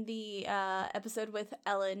used in the episode with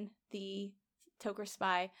Ellen, the Tok'ra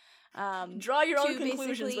spy. Draw your own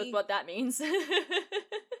conclusions with what that means.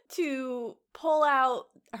 To pull out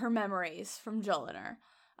her memories from Jolinar,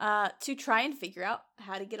 to try and figure out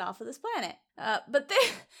how to get off of this planet.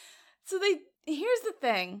 Here's the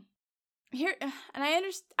thing. Here, and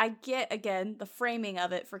I get, again, the framing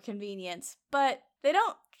of it for convenience, but they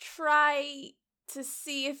don't try to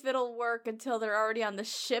see if it'll work until they're already on the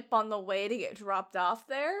ship on the way to get dropped off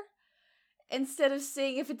there, instead of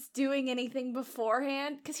seeing if it's doing anything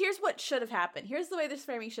beforehand. Because here's what should have happened. Here's the way this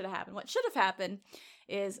framing should have happened. What should have happened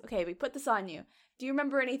is, okay, we put this on you. Do you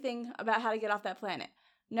remember anything about how to get off that planet?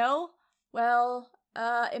 No? Well,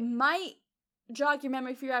 it might jog your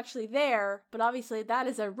memory if you're actually there, but obviously that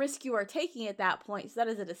is a risk you are taking at that point, so that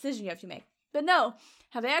is a decision you have to make. But no,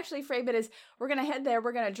 how they actually frame it is, we're gonna head there,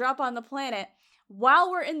 we're gonna drop on the planet. While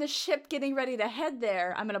we're in the ship getting ready to head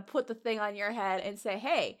there, I'm gonna put the thing on your head and say,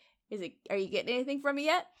 hey, are you getting anything from me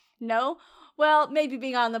yet? No? Well, maybe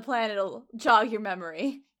being on the planet will jog your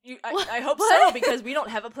memory. I hope so, because we don't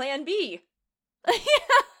have a plan B. Yeah.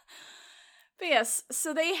 But yes,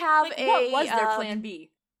 so they have what was their plan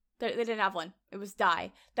B? They didn't have one. It was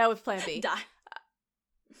die. That was plan B. Die.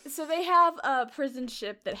 So they have a prison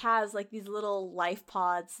ship that has like these little life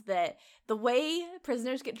pods that the way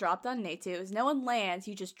prisoners get dropped on Natu is no one lands.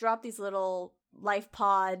 You just drop these little life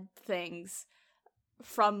pod things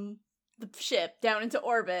from the ship down into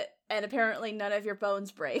orbit, and apparently none of your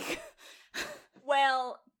bones break.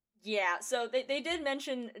 Well, yeah, so they did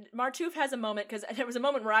mention, Martouf has a moment, because there was a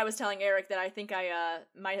moment where I was telling Eric that I think I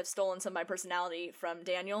might have stolen some of my personality from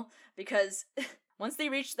Daniel, because once they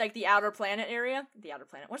reach, like, the outer planet,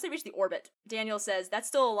 once they reach the orbit, Daniel says, that's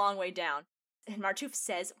still a long way down. And Martouf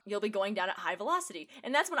says, you'll be going down at high velocity.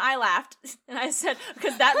 And that's when I laughed, and I said,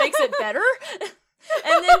 because that makes it better?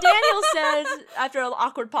 And then Daniel says, after an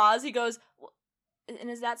awkward pause, he goes, well,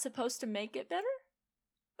 and is that supposed to make it better?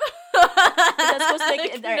 Is that supposed to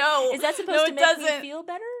make it, no, is that supposed to make me feel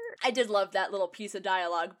better? I did love that little piece of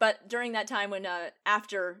dialogue, but during that time when,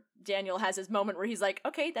 after Daniel has his moment where he's like,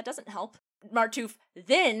 okay, that doesn't help, Martouf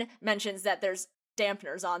then mentions that there's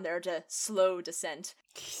dampeners on there to slow descent.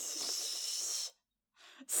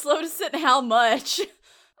 Slow descent how much?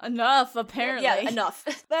 Enough, apparently. Yeah,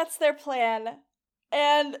 enough. That's their plan.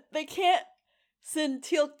 And they can't send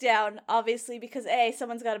Teal'c down, obviously, because A,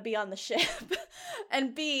 someone's got to be on the ship,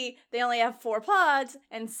 and B, they only have 4 pods,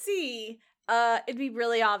 and C, it'd be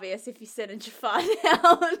really obvious if you sent a Jaffa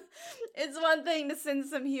down. It's one thing to send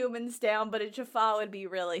some humans down, but a Jaffa would be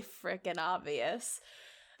really freaking obvious.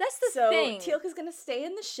 That's the thing. So Teal'c is going to stay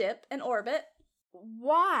in the ship and orbit.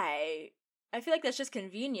 Why? I feel like that's just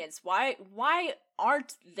convenience. Why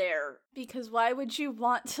aren't there? Because why would you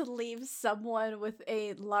want to leave someone with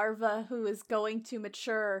a larva who is going to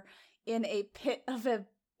mature in a pit of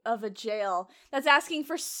a jail? That's asking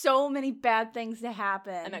for so many bad things to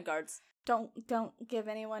happen. I meant guards. Don't give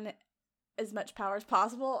anyone as much power as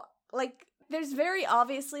possible. Like, there's very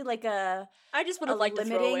obviously like I just would have liked a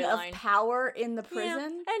throwaway line of power in the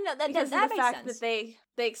prison. Yeah. And because that of the fact sense. that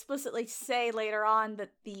they explicitly say later on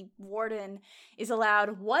that the warden is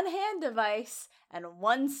allowed 1 hand device and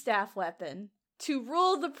 1 staff weapon to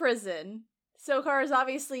rule the prison. Sokar is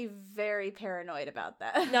obviously very paranoid about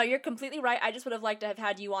that. No, you're completely right. I just would have liked to have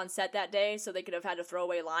had you on set that day so they could have had a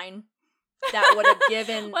throwaway line that would have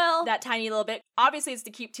given that tiny little bit. Obviously, it's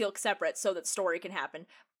to keep Teal'c separate so that story can happen.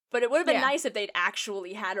 But it would have been nice if they'd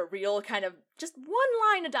actually had a real kind of just 1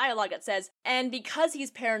 line of dialogue that says, and because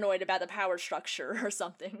he's paranoid about the power structure or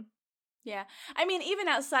something. Yeah. I mean, even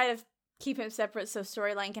outside of keep him separate so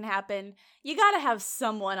storyline can happen. You gotta have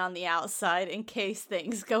someone on the outside in case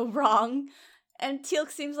things go wrong. And Teal'c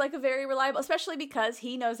seems like a very reliable, especially because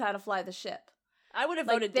he knows how to fly the ship. I would have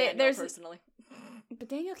voted Daniel, personally. But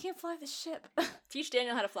Daniel can't fly the ship. Teach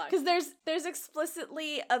Daniel how to fly. Because there's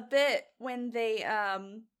explicitly a bit when they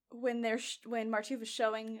when Martouf is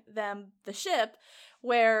showing them the ship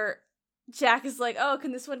where Jack is like, "Oh,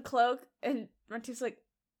 can this one cloak?" And Martouf's like,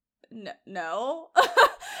 "No."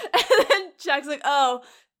 And then Jack's like, "Oh,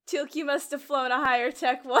 Teal'c, you must have flown a higher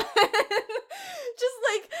tech one." Just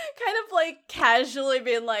like kind of like casually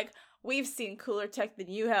being like, "We've seen cooler tech than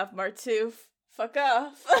you have, Martouf. Fuck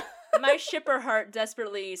off." My shipper heart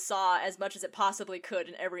desperately saw as much as it possibly could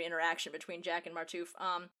in every interaction between Jack and Martouf.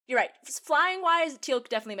 You're right. Flying-wise, Teal'c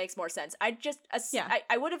definitely makes more sense. I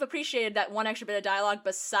would have appreciated that one extra bit of dialogue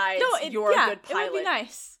besides your good pilot. It would be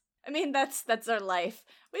nice. I mean, that's our life.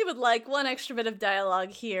 We would like one extra bit of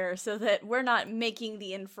dialogue here so that we're not making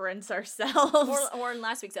the inference ourselves. Or in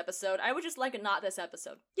last week's episode. I would just like it not this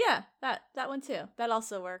episode. Yeah, that one too. That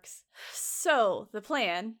also works. So, the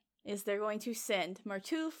plan is they're going to send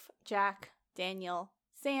Martouf, Jack, Daniel,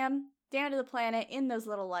 Sam down to the planet in those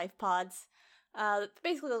little life pods.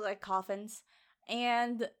 Basically look like coffins.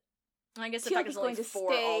 And I guess the fact there's only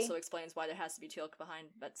 4 also explains why there has to be Teal'c behind,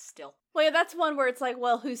 but still. Well, yeah, that's one where it's like,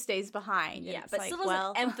 well, who stays behind? And but still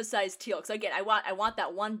doesn't emphasize Teal'c. So again, I want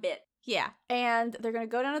that one bit. Yeah, and they're going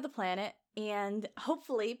to go down to the planet, and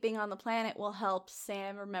hopefully being on the planet will help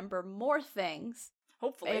Sam remember more things.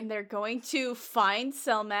 Hopefully. And they're going to find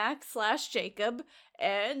Selmak/Jacob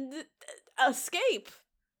and escape.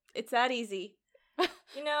 It's that easy.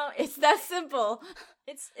 It's that simple.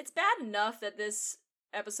 It's bad enough that this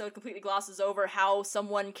episode completely glosses over how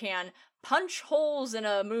someone can punch holes in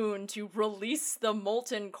a moon to release the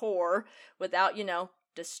molten core without,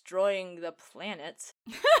 destroying the planet.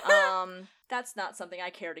 That's not something I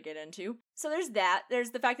care to get into. So there's that. There's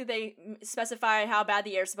the fact that they specify how bad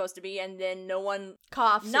the air's supposed to be, and then no one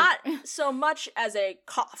coughs. Not so much as a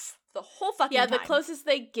cough the whole fucking time. Yeah, the closest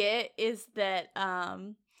they get is that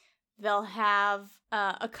they'll have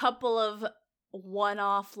a couple of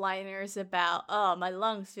one-off liners about, "Oh, my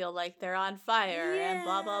lungs feel like they're on fire," and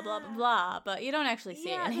blah blah blah blah blah. But you don't actually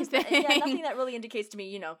see anything. Nothing that really indicates to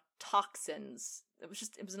me, toxins. It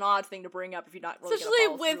was an odd thing to bring up if you're not really especially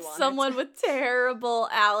gonna follow with someone with terrible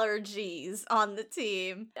allergies on the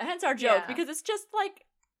team. Hence our joke, because it's just like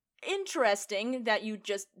interesting that you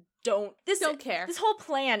just don't care. This whole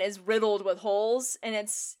plan is riddled with holes, and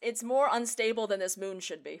it's more unstable than this moon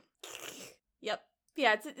should be. Yep.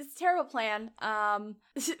 Yeah, it's a terrible plan.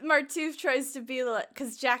 Martouf tries to be like,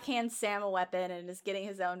 because Jack hands Sam a weapon and is getting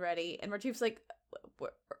his own ready, and Martouf's like,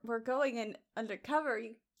 "We're going in undercover.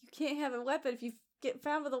 You can't have a weapon. If you get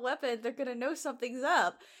found with a weapon, they're gonna know something's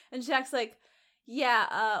up." And Jack's like,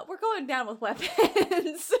 "Yeah, we're going down with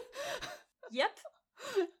weapons." Yep.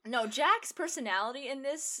 No, Jack's personality in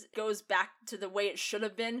this goes back to the way it should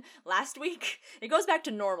have been last week. It goes back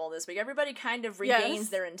to normal this week. Everybody kind of regains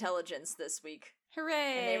their intelligence this week.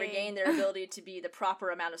 Hooray! And they regain their ability to be the proper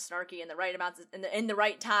amount of snarky and the right amount in the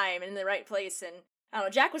right time and in the right place. And I don't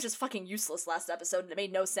know, Jack was just fucking useless last episode and it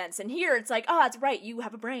made no sense. And here it's like, oh, that's right, you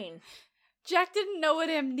have a brain. Jack didn't know what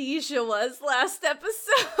amnesia was last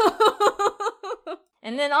episode.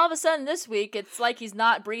 And then all of a sudden this week, it's like he's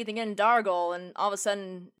not breathing in Dargol and all of a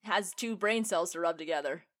sudden has 2 brain cells to rub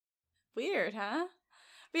together. Weird, huh?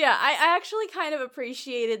 But yeah, I actually kind of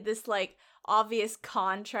appreciated this, like, obvious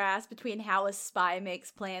contrast between how a spy makes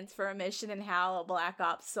plans for a mission and how a Black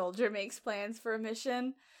Ops soldier makes plans for a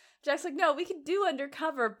mission. Jack's like, "No, we can do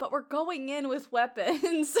undercover, but we're going in with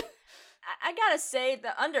weapons." I gotta say,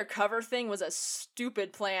 the undercover thing was a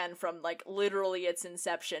stupid plan from, like, literally its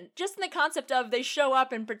inception. Just in the concept of they show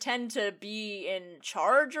up and pretend to be in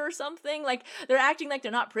charge or something. Like, they're acting like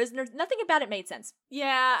they're not prisoners. Nothing about it made sense.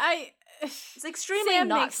 Yeah, It's extremely Sam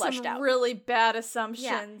not makes fleshed some out. Really bad assumptions.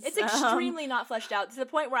 Yeah, it's extremely not fleshed out to the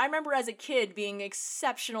point where I remember as a kid being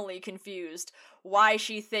exceptionally confused why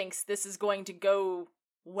she thinks this is going to go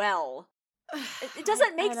well. It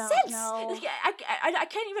doesn't make sense. I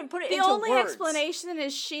can't even put it into words. The only explanation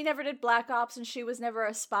is she never did Black Ops and she was never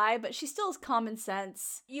a spy, but she still has common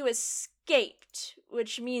sense. You escaped,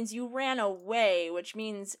 which means you ran away, which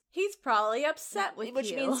means... He's probably upset with you.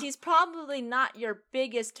 Which means he's probably not your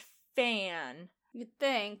biggest fan. You'd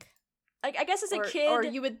think. I guess as a kid, or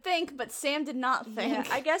you would think, but Sam did not think.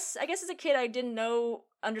 Yeah, I guess as a kid I didn't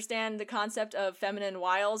understand the concept of feminine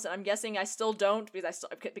wiles, and I'm guessing I still don't because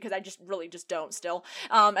I just really just don't still.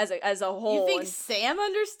 As a whole. You think Sam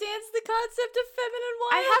understands the concept of feminine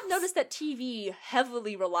wiles? I have noticed that TV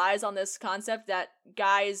heavily relies on this concept that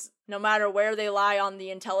guys, no matter where they lie on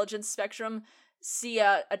the intelligence spectrum, see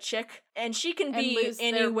a chick, and she can be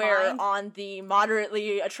anywhere on the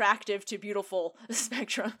moderately attractive to beautiful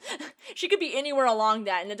spectrum. She could be anywhere along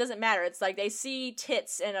that, and it doesn't matter. It's like they see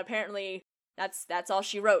tits, and apparently that's all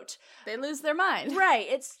she wrote. They lose their mind. Right.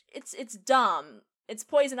 It's dumb. It's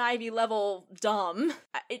Poison Ivy level dumb.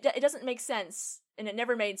 It doesn't make sense, and it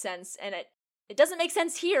never made sense, and it doesn't make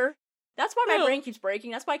sense here. That's why my brain keeps breaking.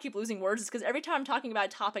 That's why I keep losing words, is because every time I'm talking about a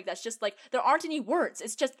topic that's just like, there aren't any words.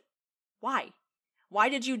 It's just, why? Why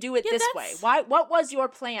did you do it this way? What was your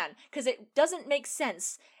plan? Because it doesn't make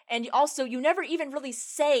sense. And also, you never even really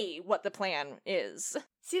say what the plan is.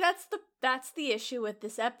 See, that's the issue with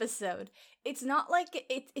this episode. It's not like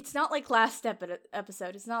it's not like last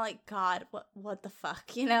episode. It's not like, God, what the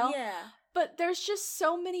fuck, you know? Yeah. But there's just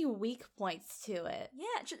so many weak points to it.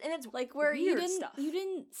 Yeah, and it's like where you stuff.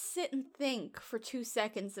 didn't sit and think for 2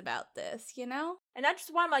 seconds about this, you know? And that's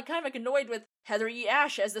just why I'm like kind of like annoyed with Heather E.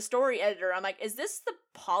 Ash as the story editor. I'm like, is this the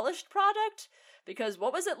polished product? Because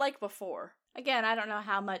what was it like before? Again, I don't know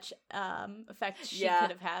how much effect she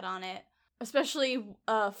could have had on it. Especially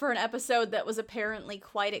for an episode that was apparently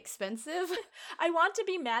quite expensive. I want to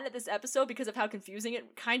be mad at this episode because of how confusing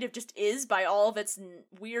it kind of just is by all of its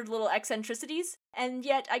weird little eccentricities. And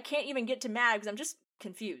yet I can't even get to mad because I'm just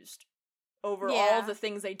confused over all of the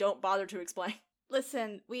things they don't bother to explain.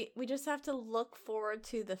 Listen, we just have to look forward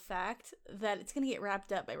to the fact that it's going to get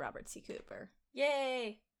wrapped up by Robert C. Cooper.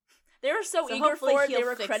 Yay! They were so eager for it, they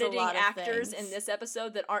were crediting actors in this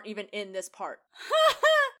episode that aren't even in this part.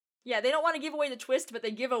 Yeah, they don't want to give away the twist, but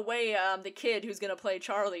they give away the kid who's going to play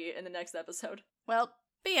Charlie in the next episode. Well,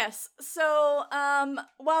 but yes, so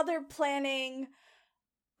while they're planning...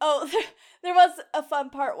 Oh, there was a fun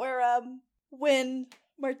part where when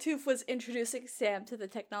Martouf was introducing Sam to the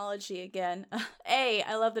technology again, I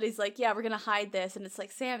love that he's like, yeah, we're going to hide this, and it's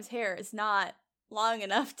like, Sam's hair is not long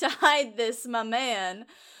enough to hide this, my man.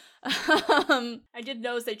 I did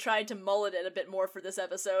notice they tried to mullet it a bit more for this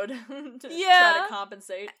episode to try to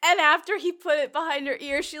compensate. And after he put it behind her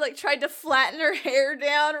ear, she like tried to flatten her hair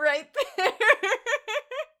down right there.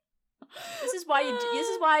 This is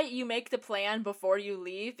why you make the plan before you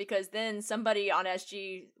leave, because then somebody on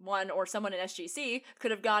SG1 or someone in SGC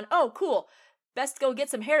could have gone, "Oh, cool. Best go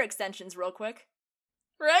get some hair extensions real quick."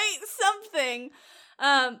 Right? Something.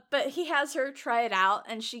 But he has her try it out,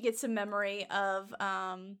 and she gets a memory of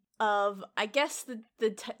I guess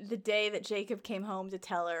the day that Jacob came home to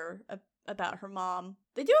tell her about her mom.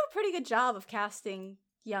 They do a pretty good job of casting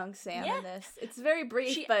young Sam in this. It's very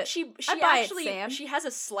brief, but she actually Sam. She has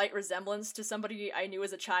a slight resemblance to somebody I knew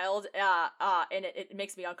as a child, and it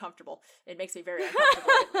makes me uncomfortable. It makes me very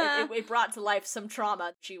uncomfortable. It brought to life some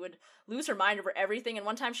trauma. She would lose her mind over everything, and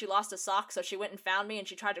one time she lost a sock, so she went and found me, and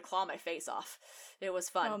she tried to claw my face off. It was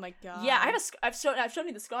fun. Oh my god! Yeah, I've shown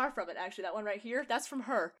you the scar from it. Actually, that one right here, that's from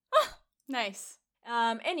her. Nice.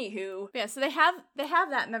 Anywho. Yeah, so they have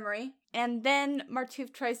that memory, and then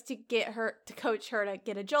Martouf tries to coach her to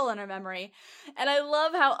get a Joel in her memory. And I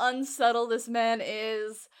love how unsubtle this man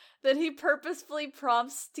is, that he purposefully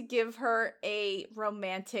prompts to give her a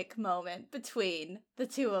romantic moment between the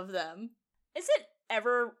two of them. Is it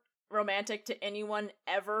ever romantic to anyone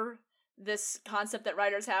ever, this concept that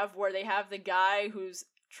writers have where they have the guy who's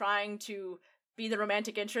trying to be the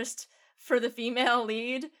romantic interest for the female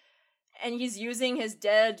lead, and he's using his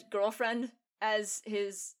dead girlfriend as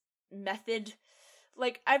his method?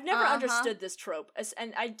 Like, I've never understood this trope,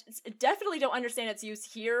 and I definitely don't understand its use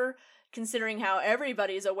here, considering how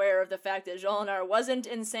everybody's aware of the fact that Jolinar wasn't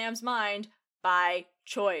in Sam's mind by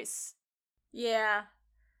choice. Yeah.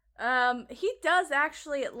 He does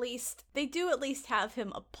actually they do at least have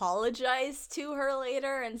him apologize to her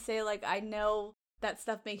later and say, like, I know that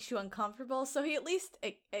stuff makes you uncomfortable, so he at least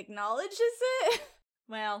acknowledges it.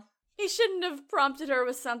 Well, he shouldn't have prompted her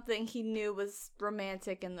with something he knew was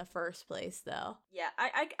romantic in the first place, though. Yeah,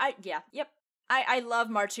 I love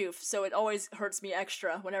Martouf, so it always hurts me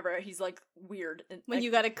extra whenever he's, like, weird. And, when like,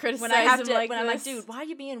 you gotta criticize when I have him to, like when this. I'm like, dude, why are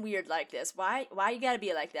you being weird like this? Why you gotta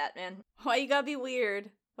be like that, man? Why you gotta be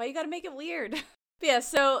weird? Why you gotta make it weird? But yeah,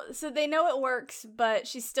 so they know it works, but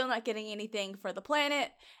she's still not getting anything for the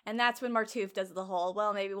planet, and that's when Martouf does the whole,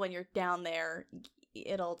 well, maybe when you're down there,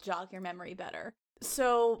 it'll jog your memory better.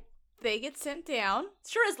 So they get sent down.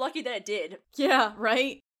 Sure is lucky that it did. Yeah,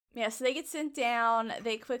 right? Yeah, so they get sent down.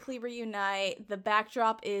 They quickly reunite. The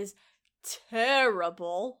backdrop is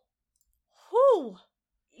terrible. Whew.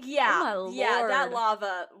 Yeah, Oh my yeah, that lord.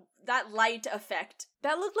 lava, that light effect.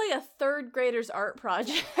 That looked like a third grader's art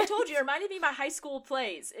project. I told you, it reminded me of my high school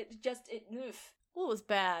plays. Oof. Ooh, it was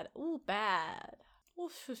bad. Ooh, bad.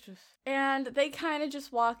 And they kind of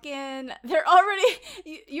just walk in. They're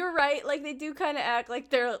already, you're right, like they do kind of act like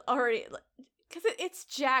they're already, because it's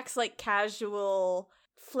Jack's like casual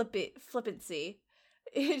flippancy.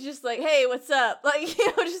 It's just like, hey, what's up? Like,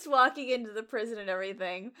 just walking into the prison and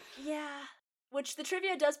everything. Yeah. Which the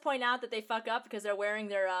trivia does point out that they fuck up because they're wearing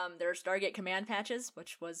their Stargate command patches,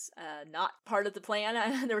 which was not part of the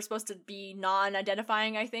plan. They were supposed to be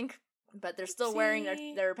non-identifying, I think, but they're still wearing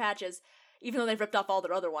their patches, even though they've ripped off all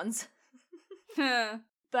their other ones.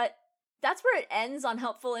 But that's where it ends on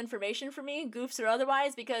helpful information for me, goofs or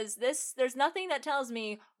otherwise, because there's nothing that tells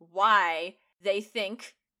me why they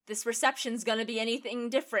think this reception's gonna be anything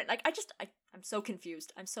different. Like, I'm so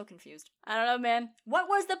confused. I'm so confused. I don't know, man. What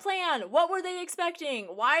was the plan? What were they expecting?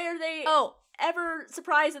 Why are they ever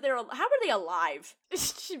surprised that how are they alive?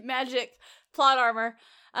 Magic. Plot armor.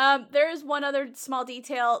 There is one other small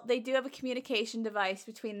detail. They do have a communication device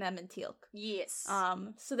between them and Teal'c. Yes.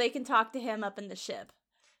 So they can talk to him up in the ship.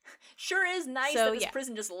 Sure is nice that this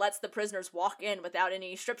prison just lets the prisoners walk in without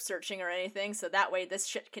any strip searching or anything, so that way this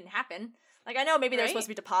shit can happen. Like, I know maybe they're supposed to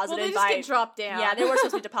be deposited they just get dropped down. Yeah, they were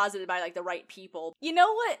supposed to be deposited by, like, the right people. You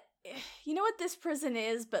know what this prison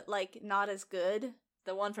is, but, like, not as good?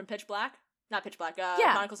 The one from Pitch Black? Not Pitch Black,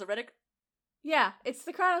 Chronicles of Riddick? Yeah, it's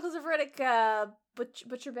the Chronicles of Riddick,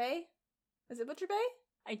 Butcher Bay? Is it Butcher Bay?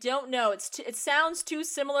 I don't know. It sounds too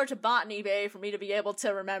similar to Botany Bay for me to be able to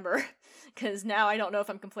remember, because now I don't know if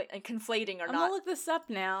I'm conflating or not. I'm gonna look this up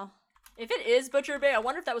now. If it is Butcher Bay, I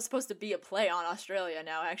wonder if that was supposed to be a play on Australia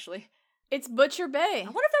now, actually. It's Butcher Bay. I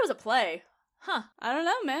wonder if that was a play. Huh. I don't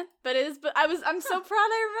know, man. But it is, I'm so proud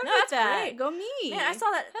I remembered that. Great. Go me. Man, I saw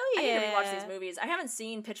that. Hell yeah. I need to rewatch these movies. I haven't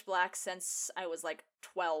seen Pitch Black since I was like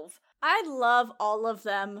 12. I love all of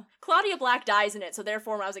them. Claudia Black dies in it, so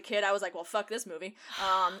therefore when I was a kid, I was like, well, fuck this movie.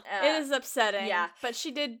 It is upsetting. Yeah. But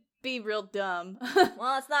she did be real dumb.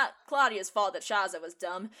 Well, it's not Claudia's fault that Shaza was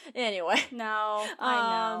dumb. Anyway. No, I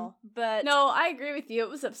know. But no, I agree with you. It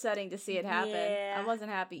was upsetting to see it happen. Yeah. I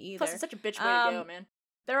wasn't happy either. Plus, it's such a bitch way to go, man.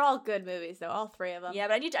 They're all good movies, though. All three of them. Yeah,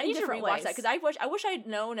 but I need to rewatch that because I wish I'd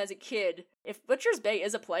known as a kid if Butcher's Bay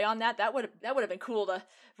is a play on that. That would have been cool to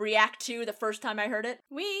react to the first time I heard it.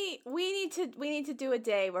 We need to do a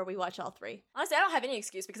day where we watch all three. Honestly, I don't have any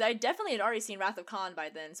excuse because I definitely had already seen Wrath of Khan by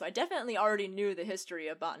then, so I definitely already knew the history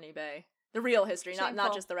of Botany Bay, the real history,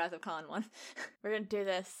 not just the Wrath of Khan one. We're gonna do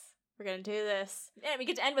this. Yeah, we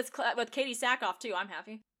get to end with Katie Sackhoff too. I'm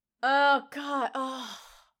happy. Oh God. Oh.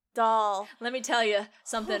 Doll. Let me tell you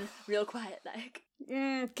something real quiet, like.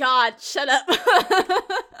 God, shut up.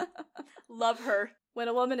 Love her. When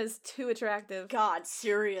a woman is too attractive. God,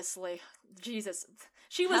 seriously. Jesus.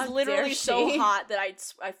 She was literally so hot that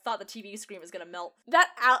I thought the TV screen was gonna melt. The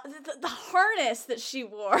harness that she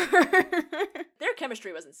wore. Their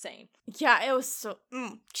chemistry was insane. Yeah, it was so...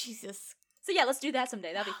 Jesus. So yeah, let's do that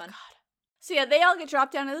someday. That'd be fun. God. So yeah, they all get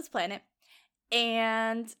dropped down to this planet.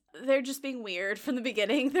 And they're just being weird from the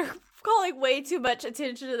beginning. They're calling way too much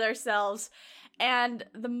attention to themselves. And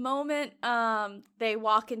the moment they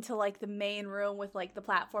walk into like the main room with like the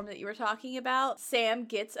platform that you were talking about, Sam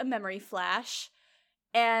gets a memory flash.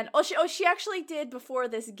 And she actually did before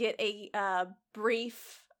this get a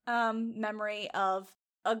brief memory of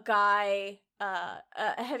a guy,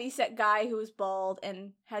 a heavyset guy who was bald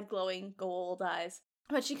and had glowing gold eyes.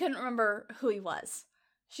 But she couldn't remember who he was.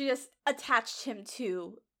 She just attached him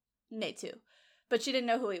to Netu, but she didn't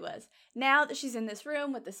know who he was. Now that she's in this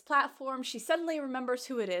room with this platform, she suddenly remembers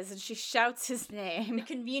who it is, and she shouts his name. The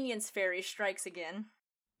convenience fairy strikes again.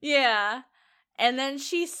 Yeah. And then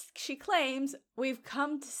she claims, we've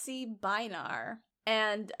come to see Bynarr.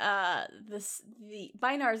 And the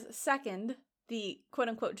Bynarr's second, the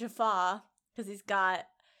quote-unquote Jaffa, because he's got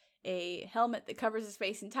a helmet that covers his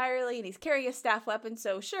face entirely, and he's carrying a staff weapon,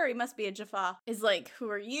 so sure, he must be a Jaffa, is like, who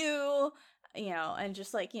are you? And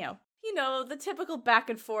just like, the typical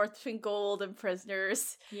back and forth between Gold and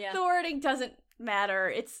prisoners. Yeah. The wording doesn't matter.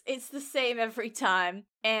 It's the same every time.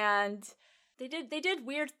 And they did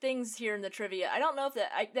weird things here in the trivia. I don't know if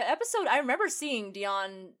the episode, I remember seeing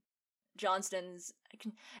Dion Johnston's...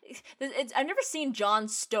 I've never seen John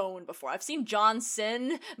Stone before. I've seen John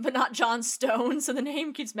Sin, but not John Stone, so the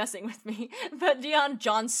name keeps messing with me. But Dion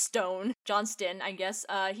Johnston, I guess,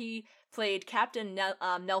 he played Captain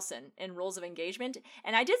Nelson in Rules of Engagement,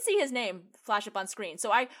 and I did see his name flash up on screen.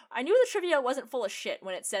 So I knew the trivia wasn't full of shit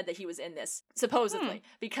when it said that he was in this, supposedly,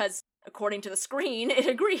 because according to the screen, it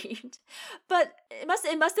agreed. But it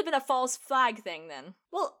must have been a false flag thing then.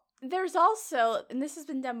 Well, there's also, and this has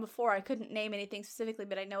been done before, I couldn't name anything specifically,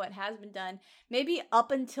 but I know it has been done, maybe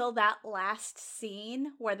up until that last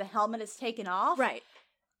scene where the helmet is taken off. Right.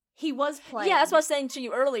 He was playing. Yeah, that's what I was saying to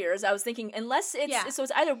you earlier, is I was thinking, unless it's, so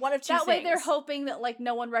it's either one of two things. That way they're hoping that, like,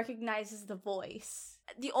 no one recognizes the voice.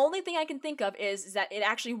 The only thing I can think of is that it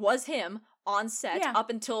actually was him on set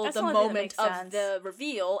up until the moment of the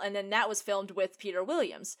reveal, and then that was filmed with Peter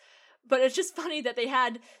Williams. But it's just funny that they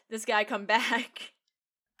had this guy come back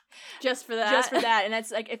just for that. And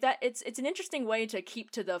it's like, if that, it's an interesting way to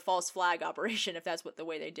keep to the false flag operation, if that's the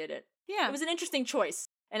way they did it. Yeah, it was an interesting choice.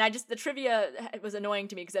 And the trivia was annoying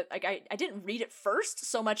to me because I didn't read it first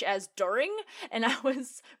so much as during, and I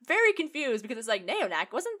was very confused because it's like,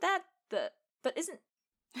 Neonak, wasn't that but isn't...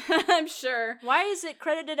 I'm sure. Why is it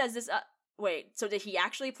credited as this, wait, so did he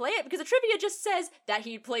actually play it? Because the trivia just says that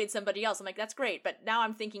he played somebody else. I'm like, that's great, but now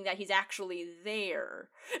I'm thinking that he's actually there.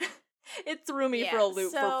 It threw me for a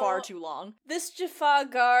loop for far too long. This Jaffa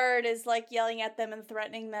guard is, like, yelling at them and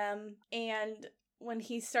threatening them, and when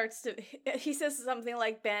he starts to, he says something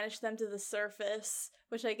like, banish them to the surface,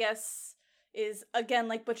 which I guess is, again,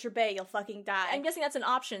 like Butcher Bay, you'll fucking die. I'm guessing that's an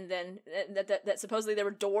option, then, that supposedly there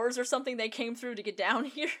were doors or something they came through to get down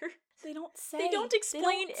here. They don't say. They don't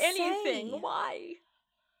explain anything. Why?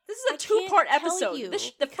 This is a two-part episode.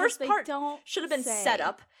 The first part should have been set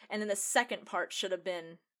up, and then the second part should have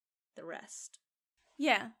been the rest.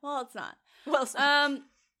 Yeah, well, it's not. Well, it's not.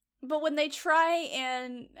 But when they try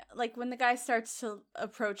and, like, when the guy starts to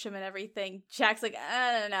approach him and everything, Jack's like, no,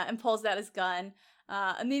 and pulls out his gun.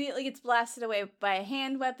 Immediately gets blasted away by a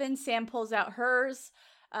hand weapon. Sam pulls out hers,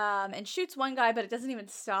 and shoots one guy, but it doesn't even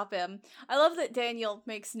stop him. I love that Daniel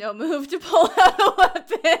makes no move to pull out a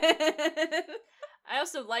weapon. I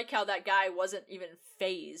also like how that guy wasn't even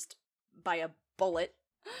fazed by a bullet.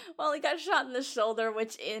 Well, he got shot in the shoulder,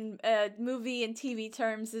 which in movie and TV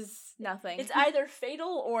terms is nothing. It's either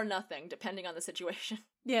fatal or nothing, depending on the situation.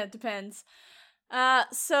 Yeah, it depends.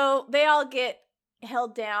 So they all get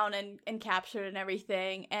held down and captured and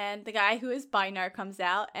everything, and the guy who is Bynarr comes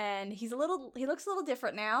out, and he looks a little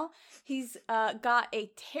different now. He's got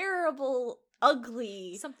a terrible,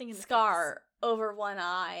 ugly scar over one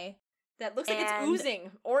eye. That looks like it's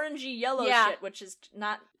oozing orangey yellow shit, which is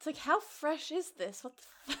not... It's like, how fresh is this? What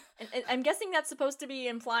the and I'm guessing that's supposed to be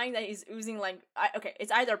implying that he's oozing, like... okay,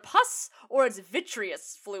 it's either pus or it's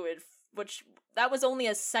vitreous fluid, which that was only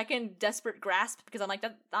a second desperate grasp, because I'm like,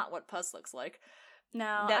 that's not what pus looks like.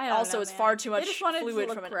 No, that I don't also know, is man. far too much fluid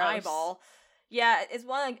from an gross. eyeball. Yeah, it's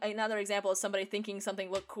another example of somebody thinking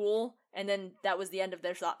something looked cool, and then that was the end of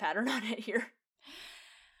their thought pattern on it here.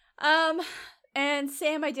 And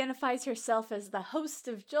Sam identifies herself as the host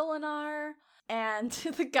of Jolinar, and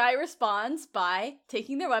the guy responds by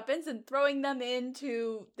taking their weapons and throwing them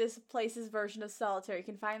into this place's version of solitary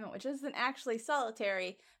confinement, which isn't actually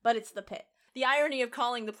solitary, but it's the pit. The irony of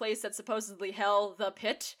calling the place that's supposedly hell the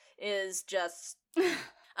pit is just...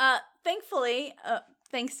 Thankfully,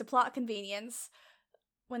 thanks to plot convenience,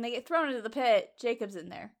 when they get thrown into the pit, Jacob's in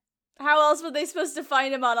there. How else were they supposed to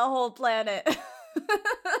find him on a whole planet?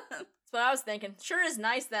 That's what I was thinking. Sure is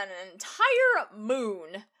nice then, an entire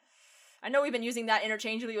moon. I know we've been using that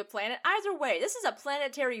interchangeably with planet. Either way, this is a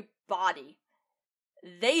planetary body.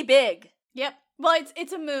 They big. Yep. Well,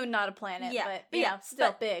 it's a moon, not a planet. Yeah, but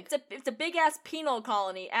still big. It's a big-ass penal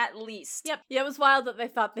colony, at least. Yep. Yeah, it was wild that they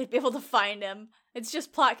thought they'd be able to find him. It's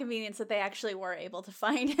just plot convenience that they actually were able to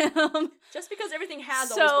find him. Just because everything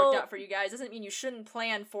has always worked out for you guys doesn't mean you shouldn't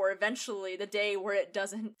plan for eventually the day where it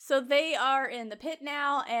doesn't. So they are in the pit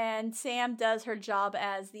now, and Sam does her job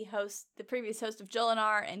as the previous host of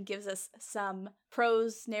Jolinar, and gives us some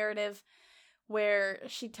prose narrative where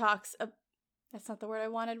she talks that's not the word I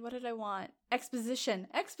wanted. What did I want? Exposition.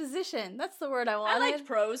 That's the word I wanted. I liked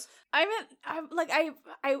prose. I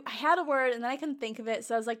had a word and then I couldn't think of it,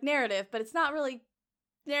 so I was like narrative, but it's not really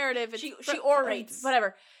narrative. It's she orates.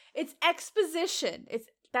 Whatever. It's exposition.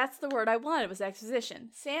 That's the word I wanted, was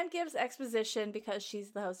exposition. Sam gives exposition because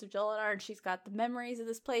she's the host of Jolinar and she's got the memories of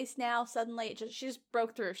this place now. Suddenly, she just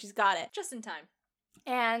broke through. She's got it. Just in time.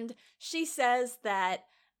 And she says that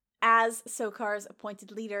as Sokar's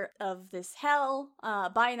appointed leader of this hell,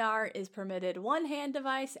 Bynarr is permitted one hand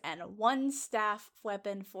device and one staff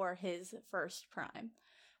weapon for his first prime,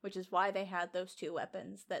 which is why they had those two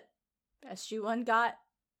weapons that SG-1 got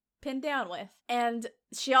pinned down with. And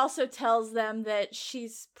she also tells them that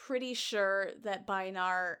she's pretty sure that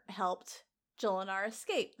Bainar helped Jolinar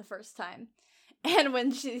escape the first time. And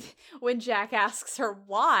when Jack asks her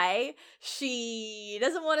why, she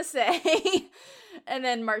doesn't want to say. And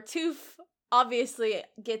then Martouf obviously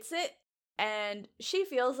gets it, and she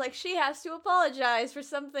feels like she has to apologize for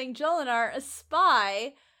something Jolinar, a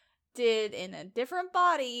spy, did in a different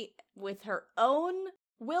body with her own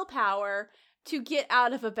willpower to get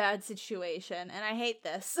out of a bad situation. And I hate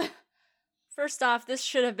this. First off, this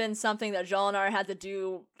should have been something that Jolinar had to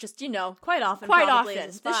do just, quite often.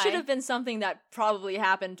 This should have been something that probably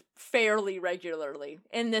happened fairly regularly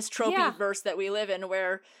in this tropey verse that we live in,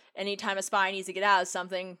 where anytime a spy needs to get out of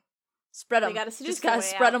something, spread them. Just gotta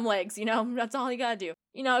spread them legs, That's all you gotta do.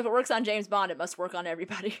 If it works on James Bond, it must work on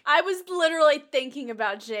everybody. I was literally thinking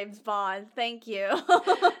about James Bond. Thank you.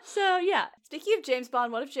 So, yeah. Speaking of James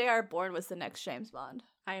Bond, what if J.R. Bourne was the next James Bond?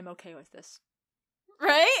 I am okay with this.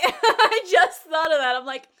 Right? I just thought of that. I'm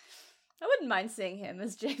like, I wouldn't mind seeing him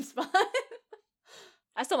as James Bond.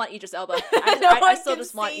 I still want Idris Elba. I still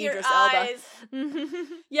just want Idris Elba.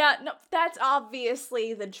 Yeah, no, that's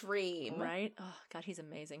obviously the dream. Right? Oh, God, he's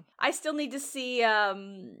amazing. I still need to see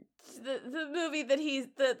the movie that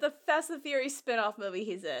the Fast and Furious spin-off movie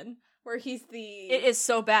he's in. Where he's It is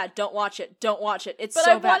so bad. Don't watch it. It's so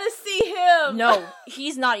bad. But I want to see him! No,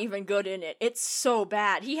 he's not even good in it. It's so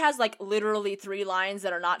bad. He has, literally 3 lines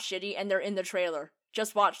that are not shitty, and they're in the trailer.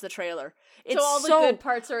 Just watch the trailer. It's so all the good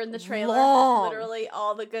parts are in the trailer. Long. Literally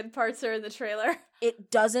all the good parts are in the trailer. It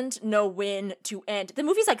doesn't know when to end. The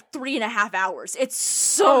movie's 3.5 hours. It's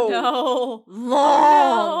so long.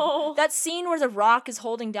 No. That scene where The Rock is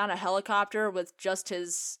holding down a helicopter with just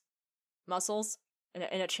his muscles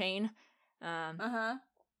in a chain. That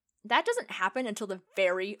doesn't happen until the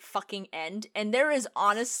very fucking end. And there is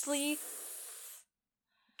honestly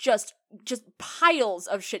just piles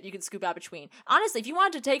of shit you can scoop out between. Honestly, if you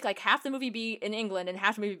wanted to take half the movie be in England and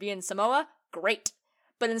half the movie be in Samoa, great.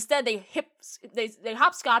 But instead they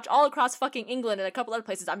hopscotch all across fucking England and a couple other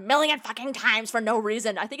places 1,000,000 fucking times for no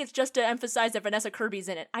reason. I think it's just to emphasize that Vanessa Kirby's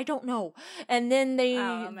in it. I don't know. And then they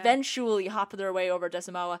eventually hop their way over to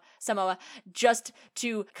Samoa just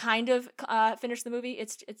to kind of finish the movie.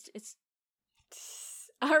 It's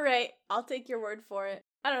all right. I'll take your word for it.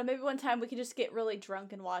 I don't know, maybe one time we could just get really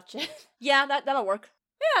drunk and watch it. Yeah, that'll work.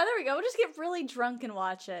 Yeah, there we go. We'll just get really drunk and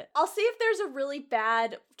watch it. I'll see if there's a really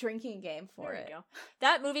bad drinking game for it. Go.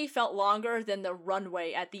 That movie felt longer than the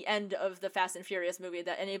runway at the end of the Fast and Furious movie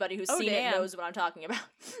that anybody who's seen it knows what I'm talking about.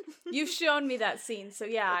 You've shown me that scene, so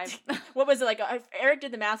yeah. What was it, Eric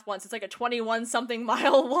did the math once. It's a 21-something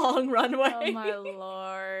mile long runway. Oh my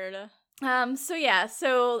lord.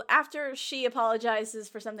 So after she apologizes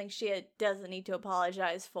for something she doesn't need to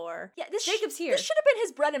apologize for, Jacob's here. This should have been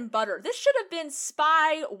his bread and butter. This should have been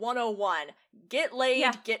Spy 101. Get laid,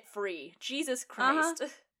 get free. Jesus Christ.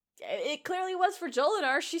 It clearly was for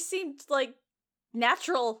Jolinar. She seemed,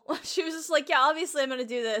 natural. She was just obviously I'm gonna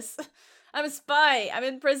do this. I'm a spy. I'm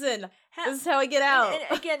in prison. This is how I get out.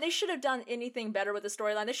 And again, they should have done anything better with the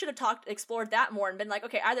storyline. They should have explored that more and been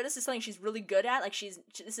okay, either this is something she's really good at,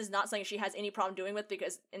 this is not something she has any problem doing with,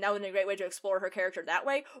 and that would be a great way to explore her character that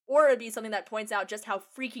way, or it'd be something that points out just how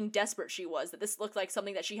freaking desperate she was, that this looked like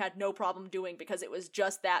something that she had no problem doing because it was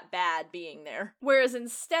just that bad being there. Whereas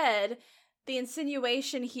instead, the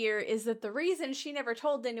insinuation here is that the reason she never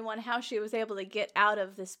told anyone how she was able to get out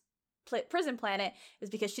of this prison planet is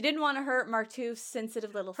because she didn't want to hurt Martouf's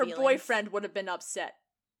sensitive little feelings. Her boyfriend would have been upset.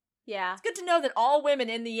 Yeah. It's good to know that all women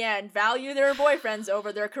in the end value their boyfriends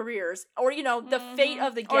over their careers, or the fate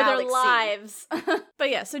of the galaxy. Or their lives. But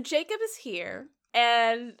yeah, so Jacob is here,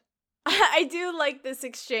 and I do like this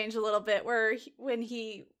exchange a little bit where when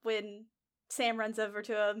Sam runs over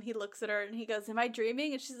to him, he looks at her and he goes, "Am I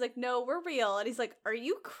dreaming?" And she's like, "No, we're real." And he's like, "Are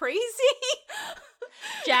you crazy?"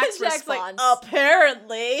 Jack's response. Like,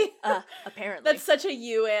 apparently. Apparently. That's such a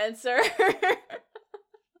you answer.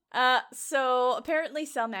 So apparently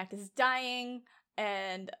Selmak is dying,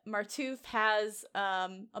 and Martouf has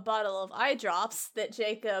a bottle of eye drops that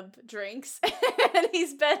Jacob drinks, and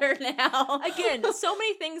he's better now. Again, so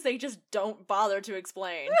many things they just don't bother to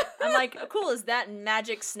explain. I'm like, cool, is that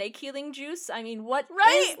magic snake healing juice? I mean, what is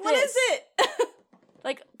this? What is it?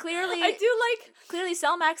 Clearly, I do clearly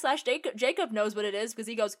Selmak / Jacob knows what it is because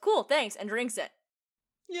he goes, "Cool, thanks," and drinks it.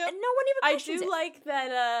 Yeah, and no one even questions it. I do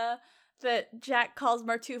like that Jack calls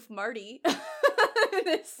Martouf Marty in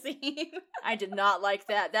this scene. I did not like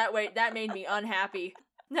that. That made me unhappy.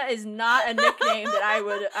 That is not a nickname that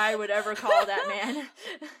I would ever call that man.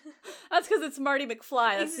 That's because it's Marty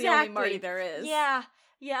McFly. That's the only Marty there is.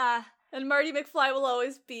 Yeah. And Marty McFly will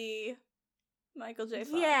always be Michael J.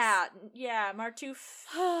 Fox. Yeah, Martoof.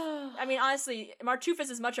 I mean, honestly, Martoof is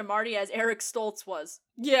as much a Marty as Eric Stoltz was.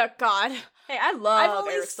 Yeah, God. Hey, I love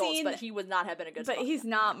Eric Stoltz, but he would not have been a good But Spock. he's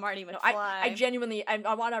not Marty McFly. No, I genuinely, I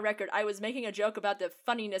want on record, I was making a joke about the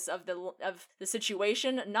funniness of the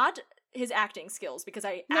situation, not his acting skills, because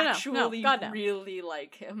I actually really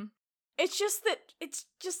like him. It's just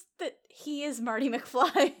that he is Marty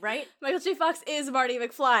McFly. Right? Michael J. Fox is Marty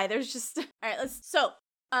McFly. There's just...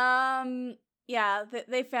 Alright, yeah,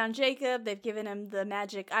 they found Jacob. They've given him the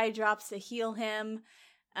magic eye drops to heal him.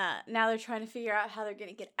 Now they're trying to figure out how they're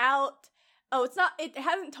gonna get out. Oh, it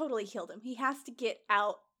hasn't totally healed him. He has to get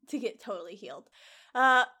out to get totally healed.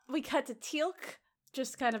 We cut to Teal'c,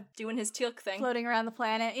 just kind of doing his Teal'c thing. Floating around the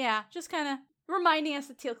planet. Yeah, just kind of reminding us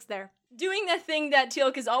that Teal'c's there. Doing the thing that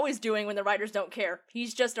Teal'c is always doing when the writers don't care.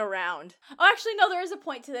 He's just around. Oh, actually, no, there is a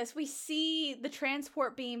point to this. We see the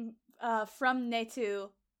transport beam from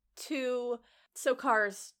Netu to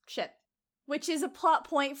Sokar's ship, which is a plot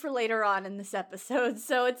point for later on in this episode,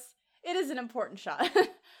 so it is an important shot.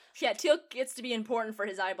 Yeah, Teal'c gets to be important for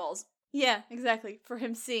his eyeballs. Yeah, exactly, for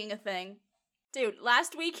him seeing a thing. Dude,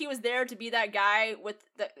 last week he was there to be that guy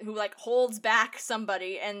who holds back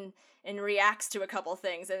somebody and reacts to a couple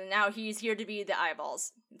things, and now he's here to be the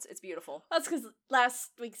eyeballs. It's beautiful. That's because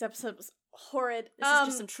last week's episode was horrid. This is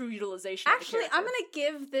just some true utilization actually, of the I'm gonna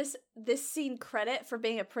give this scene credit for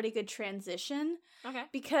being a pretty good transition. Okay.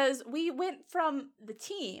 Because we went from the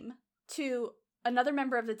team to another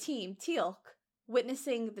member of the team, Teal'c,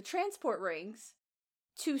 witnessing the transport rings,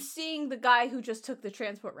 to seeing the guy who just took the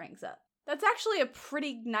transport rings up. That's actually a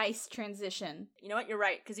pretty nice transition. You know what? You're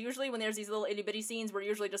right. Because usually when there's these little itty-bitty scenes, we're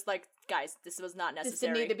usually just like, guys, this was not necessary. This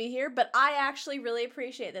didn't need to be here, but I actually really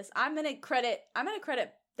appreciate this. I'm gonna credit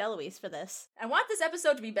Deloise for this. I want this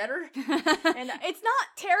episode to be better. And it's not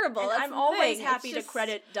terrible. And I'm always happy to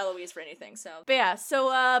credit Deloise for anything, so. But yeah, so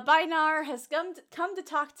Bynarr has come to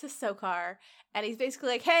talk to Sokar, and he's basically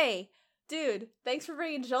like, hey, dude, thanks for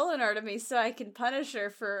bringing Jolinar to me so I can punish her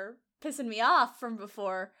for pissing me off from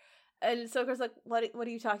before. And Sokar's like, what are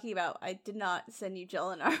you talking about? I did not send you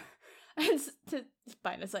Jolinar. And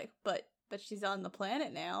Bynarr's like, but she's on the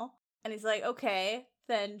planet now. And he's like, okay,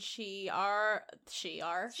 then Shi'ar.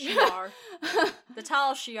 The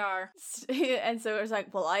Tal Shi'ar. And so it's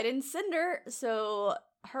like, well, I didn't send her, so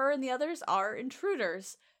her and the others are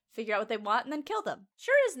intruders. Figure out what they want and then kill them.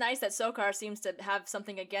 Sure is nice that Sokar seems to have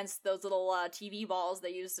something against those little TV balls they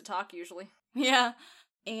use to talk usually. Yeah.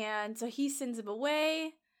 And so he sends him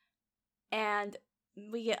away, and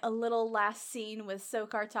we get a little last scene with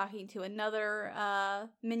Sokar talking to another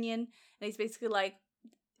minion, and he's basically like,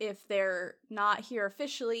 if they're not here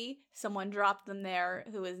officially, someone dropped them there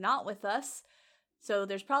who is not with us. So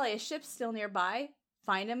there's probably a ship still nearby.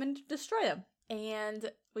 Find them and destroy them. And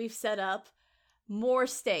we've set up more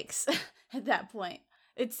stakes at that point.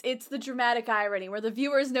 It's the dramatic irony where the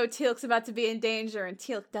viewers know Teal'c's about to be in danger and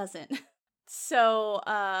Teal'c doesn't. So,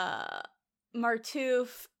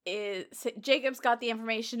 Jacob's got the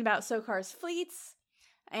information about Sokar's fleets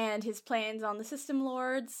and his plans on the System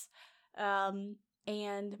Lords.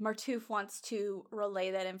 And Martoof wants to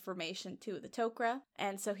relay that information to the Tok'ra,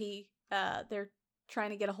 and so they're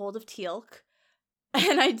trying to get a hold of Teal'c.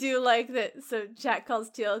 And I do like that, so Jack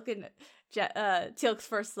calls Teal'c, and Teal'c's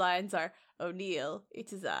first lines are, "O'Neill,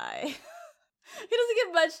 it is I." He doesn't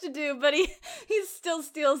get much to do, but he still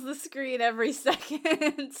steals the screen every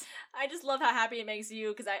second. I just love how happy it makes you,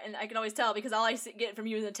 because I can always tell, because all I get from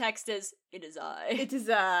you in the text is, "It is I." It is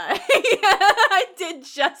I. I did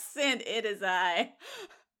just send "It is I."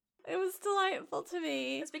 It was delightful to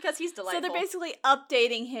me. It's because he's delightful. So they're basically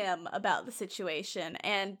updating him about the situation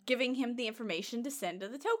and giving him the information to send to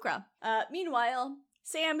the Tok'ra. Meanwhile,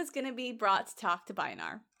 Sam is going to be brought to talk to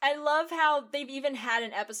Bynarr. I love how they've even had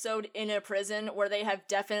an episode in a prison where they have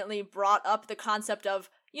definitely brought up the concept of,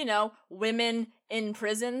 women in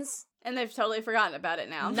prisons. And they've totally forgotten about it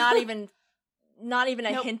now. Not even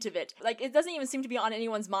a hint of it. Like, it doesn't even seem to be on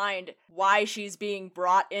anyone's mind why she's being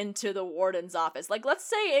brought into the warden's office. Like, let's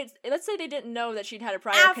say they didn't know that she'd had a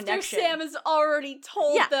prior connection. After Sam has already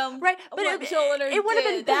told them, right? But it would have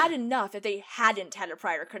been did. bad enough if they hadn't had a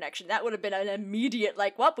prior connection. That would have been an immediate,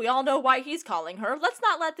 we all know why he's calling her. Let's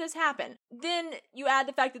not let this happen. Then you add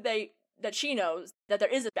the fact that she knows that there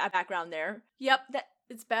is a background there. Yep,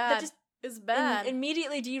 it's bad. That just is bad.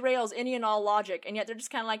 Immediately derails any and all logic, and yet they're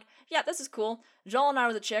just kind of like, yeah, this is cool. Jolinar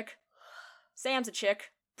was a chick. Sam's a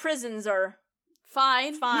chick. Prisons are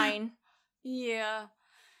fine. Yeah.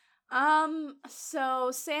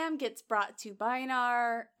 So Sam gets brought to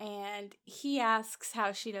Bynarr, and he asks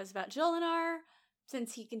how she knows about Jolinar.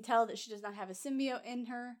 since he can tell that she does not have a symbiote in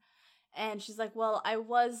her. And she's like, well, I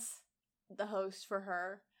was the host for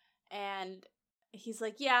her. And he's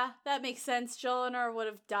like, yeah, that makes sense. Jolinar would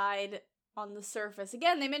have died on the surface.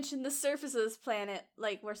 Again, they mentioned the surface of this planet.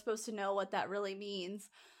 Like, we're supposed to know what that really means.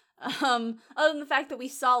 Other than the fact that we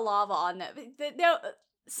saw lava on it.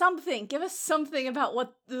 Something. Give us something about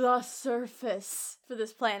what the surface for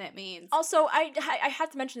this planet means. Also, I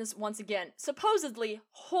have to mention this once again. Supposedly,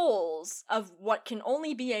 holes of what can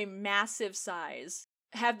only be a massive size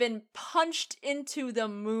have been punched into the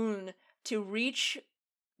moon to reach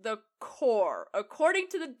the core, according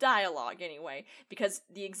to the dialogue anyway, because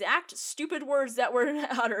the exact stupid words that were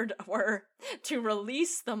uttered were to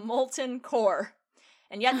release the molten core.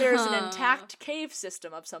 And yet there is an intact cave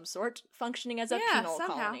system of some sort functioning as a penal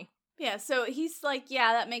colony. Yeah, so he's like,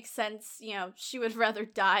 yeah, that makes sense. You know, she would rather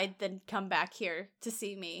die than come back here to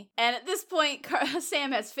see me. And at this point,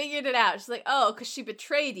 Sam has figured it out. She's like, oh, because she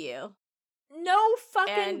betrayed you. No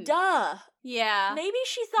fucking duh. Yeah. Maybe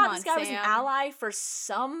she thought this guy was an ally for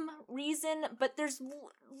some reason, but there's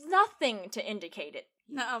nothing to indicate it.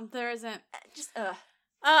 No, there isn't.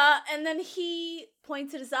 And then he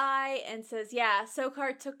points at his eye and says, yeah,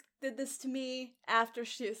 Sokar did this to me after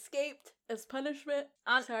she escaped as punishment.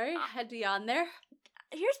 Sorry, I had to yawn there.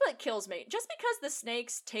 Here's what kills me. Just because the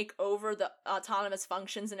snakes take over the autonomous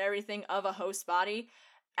functions and everything of a host body,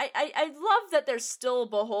 I love that they're still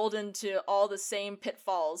beholden to all the same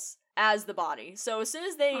pitfalls as the body. So as soon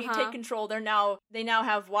as they take control, they now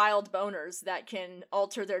have wild boners that can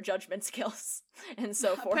alter their judgment skills and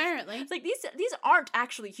so forth. Apparently. It's like these aren't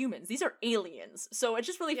actually humans. These are aliens. So it's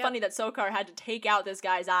just really funny that Sokar had to take out this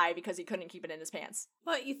guy's eye because he couldn't keep it in his pants.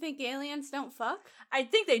 What, you think aliens don't fuck? I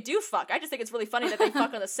think they do fuck. I just think it's really funny that they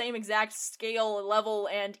fuck on the same exact scale, level,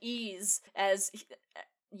 and ease as...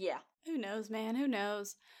 Yeah. Who knows, man? Who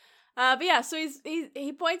knows? But yeah, so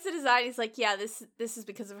he points at his eye and he's like, yeah, this is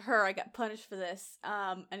because of her. I got punished for this.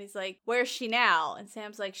 And he's like, where's she now? And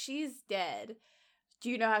Sam's like, she's dead. Do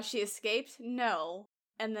you know how she escaped? No.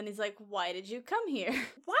 And then he's like, why did you come here?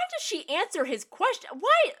 Why does she answer his question?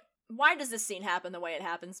 Why does this scene happen the way it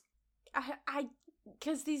happens?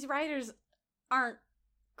 Because these writers aren't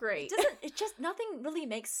great. It just, nothing really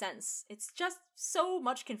makes sense. It's just so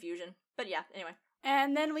much confusion. But yeah, anyway.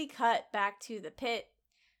 And then we cut back to the pit,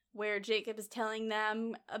 where Jacob is telling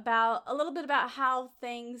them a little bit about how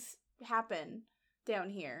things happen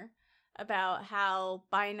down here. About how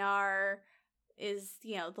Bynarr is,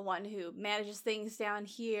 the one who manages things down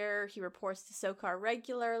here. He reports to Sokar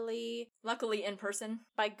regularly. Luckily in person.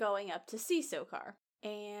 By going up to see Sokar.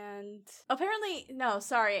 And apparently, no,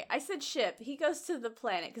 sorry, I said ship. He goes to the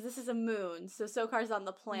planet, because this is a moon, so Sokar's on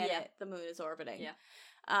the planet the moon is orbiting. Yeah.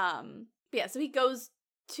 So he goes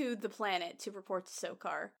to the planet to report to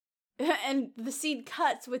Sokar. And the scene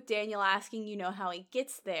cuts with Daniel asking, how he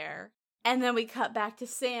gets there. And then we cut back to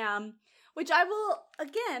Sam, which I will,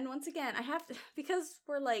 once again, I have to, because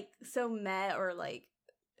we're, so meh or,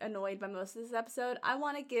 annoyed by most of this episode, I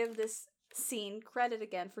want to give this scene credit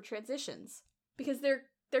again for transitions. Because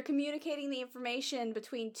they're communicating the information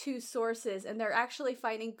between two sources, and they're actually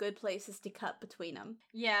finding good places to cut between them.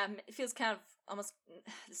 Yeah, it feels kind of almost,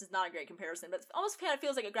 this is not a great comparison, but it almost kind of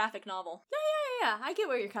feels like a graphic novel. Yeah, I get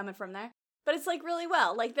where you're coming from there. But it's, really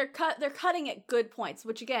well. They're cutting at good points,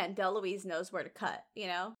 which, again, DeLuise knows where to cut,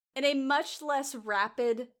 In a much less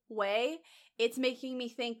rapid way, it's making me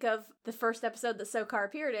think of the first episode that Sokar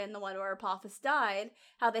appeared in, the one where Apophis died,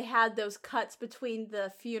 how they had those cuts between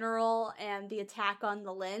the funeral and the attack on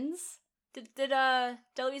the lens. Did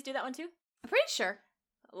DeLuise do that one too? I'm pretty sure.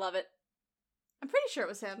 Love it. I'm pretty sure it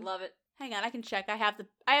was him. Love it. Hang on, I can check. I have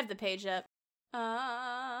the page up.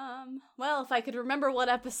 Well, if I could remember what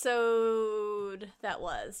episode that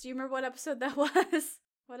was. Do you remember what episode that was?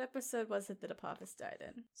 What episode was it that Apophis died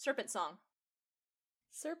in? Serpent Song.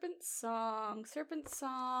 Serpent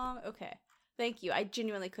Song. Okay. Thank you. I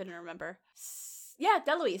genuinely couldn't remember. Yeah,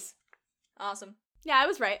 DeLuise. Awesome. Yeah, I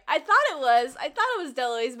was right. I thought it was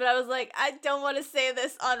DeLuise, but I was like, I don't want to say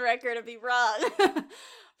this on record and be wrong.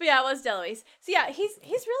 But yeah, it was DeLuise. So yeah, he's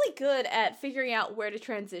really good at figuring out where to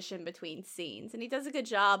transition between scenes, and he does a good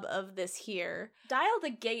job of this here. Dial the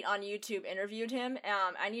Gate on YouTube interviewed him.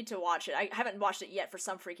 I need to watch it. I haven't watched it yet for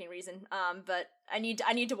some freaking reason. But I need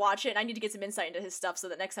to watch it, and I need to get some insight into his stuff so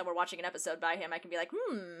that next time we're watching an episode by him, I can be like,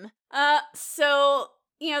 So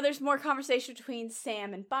there's more conversation between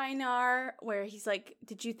Sam and Bynarr, where he's like,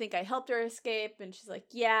 did you think I helped her escape? And she's like,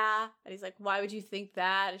 yeah. And he's like, why would you think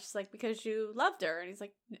that? And she's like, because you loved her. And he's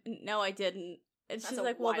like, no, I didn't. And she's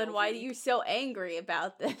like, well, then why are you so angry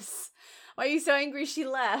about this? Why are you so angry she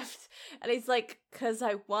left? And he's like, 'cause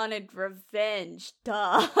I wanted revenge,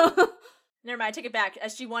 duh. Never mind, take it back.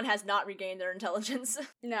 SG-1 has not regained their intelligence.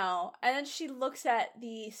 No. And then she looks at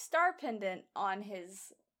the star pendant on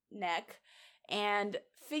his neck and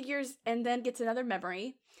then gets another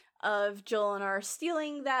memory of Jolinar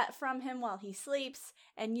stealing that from him while he sleeps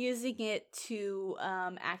and using it to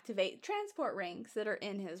activate transport rings that are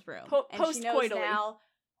in his room. And she knows now.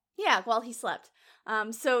 Yeah, while he slept.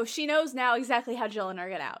 So she knows now exactly how Jolinar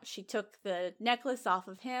got out. She took the necklace off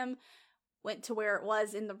of him, went to where it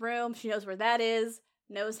was in the room. She knows where that is,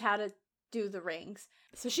 knows how to do the rings.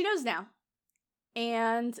 So she knows now.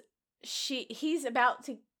 And he's about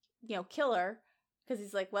to, kill her. Because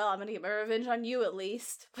he's like, well, I'm going to get my revenge on you at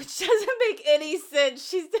least. Which doesn't make any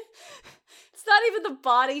sense. It's not even the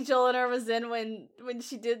body Jolinar was in when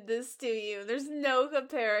she did this to you. There's no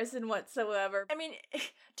comparison whatsoever. I mean,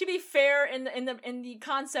 to be fair, in the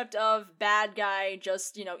concept of bad guy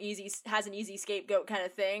just, has an easy scapegoat kind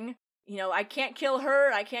of thing. I can't kill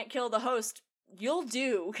her, I can't kill the host. You'll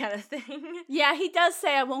do kind of thing. Yeah, he does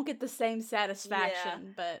say I won't get the same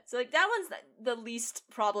satisfaction, but so that one's the least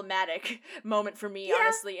problematic moment for me,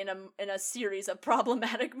 honestly, in a series of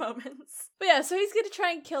problematic moments. But yeah, so he's gonna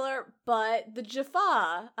try and kill her, but the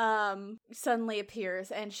Jaffa suddenly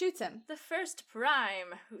appears and shoots him. The first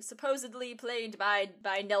Prime, who's supposedly played by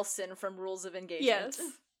Nelson from Rules of Engagement. Yes.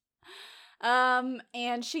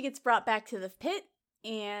 And she gets brought back to the pit,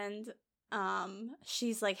 and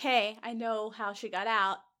she's like, hey, I know how she got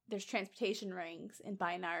out. There's transportation rings in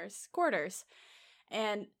Bainar's quarters.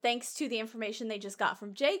 And thanks to the information they just got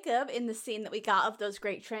from Jacob in the scene that we got of those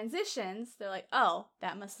great transitions, they're like, oh,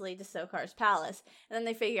 that must lead to Sokar's palace. And then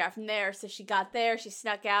they figure out from there, so she got there, she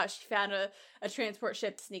snuck out, she found a transport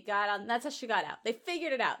ship to sneak out on. That's how she got out. They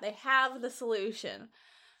figured it out. They have the solution.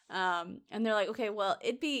 And they're like, okay, well,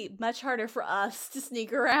 it'd be much harder for us to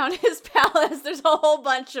sneak around his palace. There's a whole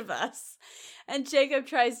bunch of us. And Jacob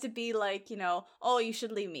tries to be like, oh, you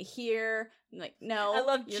should leave me here. I'm like, no, I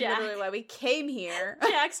love you're Jack. literally why we came here.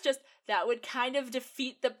 Jack's just, that would kind of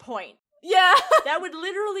defeat the point. Yeah. That would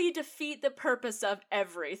literally defeat the purpose of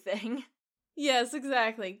everything. Yes,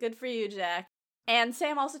 exactly. Good for you, Jack. And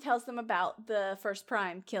Sam also tells them about the first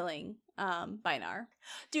Prime killing Bainar.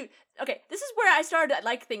 Dude, okay, this is where I started to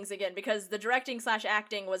like things again, because the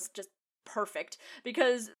directing/acting was just perfect.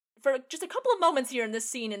 Because for just a couple of moments here in this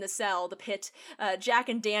scene in the cell, the pit, Jack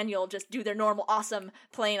and Daniel just do their normal awesome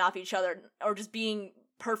playing off each other, or just being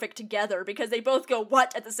perfect together, because they both go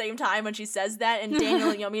what at the same time when she says that, and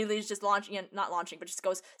Daniel immediately is just not launching, but just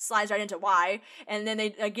slides right into why, and then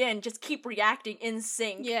they again just keep reacting in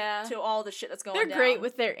sync to all the shit that's going on. They're great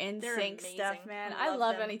with their in sync stuff, man. I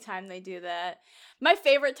love any time they do that. My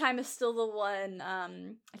favorite time is still the one, I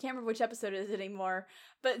can't remember which episode it is anymore,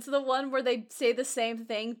 but it's the one where they say the same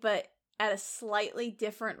thing but at a slightly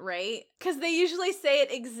different rate, because they usually say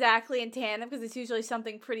it exactly in tandem, because it's usually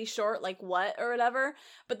something pretty short, like what or whatever,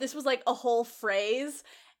 but this was like a whole phrase,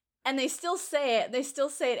 and they still say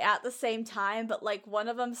it at the same time, but like one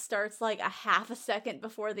of them starts like a half a second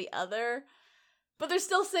before the other, but they're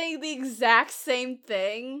still saying the exact same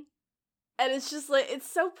thing. And it's just like, it's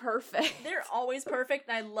so perfect. They're always perfect,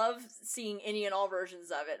 and I love seeing any and all versions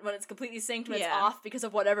of it. When it's completely synced, when it's off because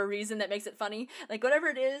of whatever reason that makes it funny. Like, whatever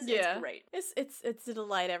it is, it's great. It's a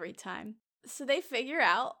delight every time. So they figure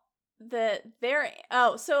out that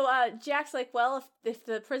Jack's like, well, if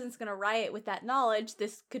the prison's gonna riot with that knowledge,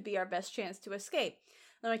 this could be our best chance to escape.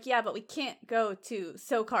 And they're like, yeah, but we can't go to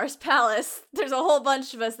Sokar's palace. There's a whole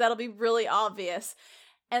bunch of us. That'll be really obvious.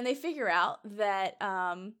 And they figure out that,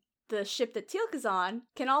 the ship that Teal'c is on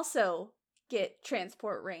can also get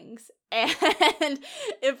transport rings, and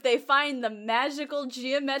if they find the magical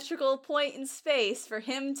geometrical point in space for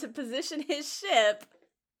him to position his ship,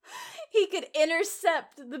 he could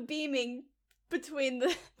intercept the beaming between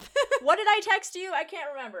the What did I text you? I can't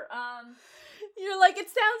remember. You're like, it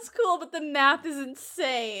sounds cool, but the math is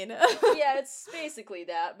insane. Yeah, it's basically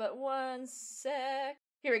that, but one sec.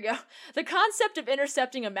 Here we go. The concept of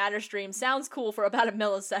intercepting a matter stream sounds cool for about a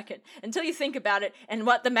millisecond, until you think about it and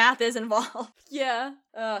what the math is involved. Yeah.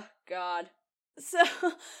 Oh, God. So,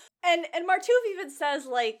 and Martouf even says,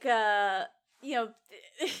 like, Martouf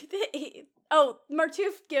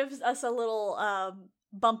gives us a little,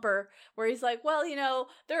 bumper where he's like, well,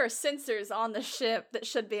 there are sensors on the ship that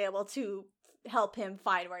should be able to help him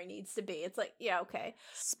find where he needs to be. It's like, yeah, okay.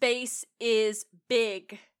 Space is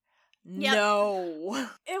big. Yep. No.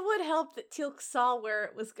 It would help that Teal'c saw where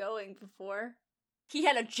it was going before. He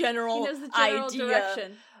had a general, he knows the general idea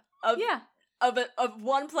direction. of of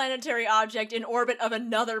one planetary object in orbit of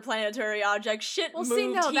another planetary object. Shit moved,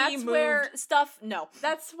 he moved, stuff, no.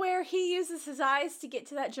 That's where he uses his eyes to get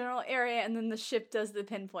to that general area, and then the ship does the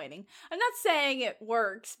pinpointing. I'm not saying it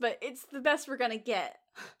works, but it's the best we're gonna get.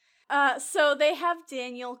 So they have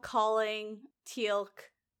Daniel calling Teal'c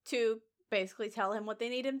to basically tell him what they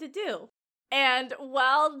need him to do. And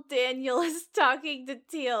while Daniel is talking to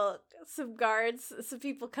Teal'c, some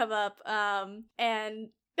people come up, and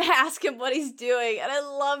ask him what he's doing. And I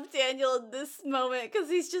love Daniel in this moment, because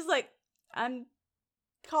he's just like, I'm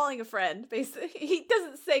calling a friend, basically. He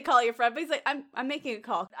doesn't say calling a friend, but he's like, I'm making a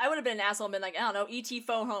call. I would have been an asshole and been like, I don't know, E.T.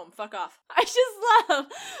 phone home, fuck off. I just love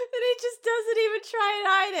that he just doesn't even try and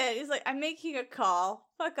hide it. He's like, I'm making a call,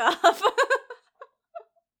 fuck off.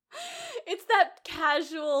 It's that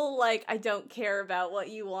casual, like, I don't care about what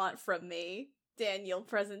you want from me, Daniel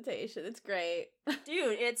presentation. It's great.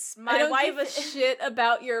 Dude, it's I don't give a shit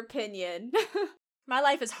about your opinion. My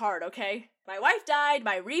life is hard, okay? My wife died,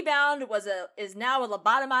 my rebound is now a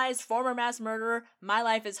lobotomized former mass murderer. My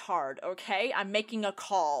life is hard, okay? I'm making a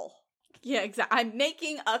call. Yeah, exactly. I'm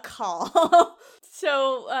making a call.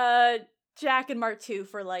 So, Jack and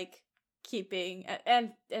Martouf are, like, keeping,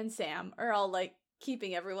 and Sam are all, like,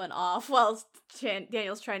 keeping everyone off while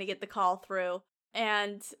Daniel's trying to get the call through.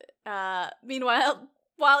 And, meanwhile,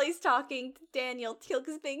 while he's talking to Daniel, Teal'c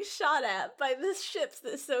is being shot at by the ships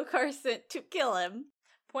that Sokar sent to kill him.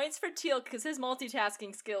 Points for Teal'c, because his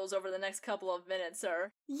multitasking skills over the next couple of minutes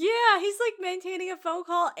are... Yeah, he's like maintaining a phone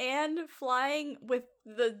call and flying with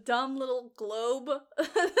the dumb little globe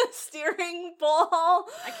steering ball.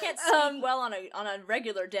 I can't speak well on a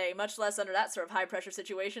regular day, much less under that sort of high pressure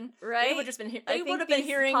situation. Right? They would have been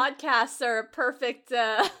hearing podcasts are a perfect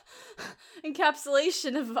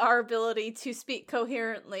encapsulation of our ability to speak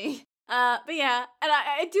coherently. But yeah, and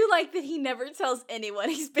I do like that he never tells anyone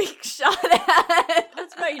he's being shot at.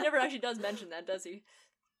 That's right, he never actually does mention that, does he?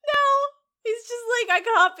 No, he's just like, I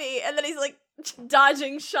copy, and then he's like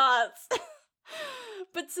dodging shots.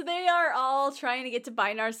 But so they are all trying to get to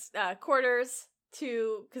Bynar's quarters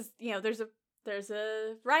because, you know, there's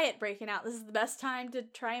a riot breaking out. This is the best time to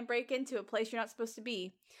try and break into a place you're not supposed to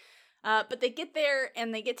be. But they get there,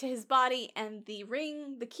 and they get to his body, and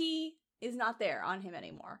the key is not there on him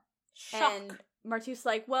anymore. Shock. And Martouf's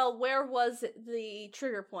like, well, where was the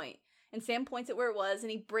trigger point? And Sam points at where it was, and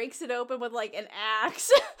he breaks it open with, like, an axe.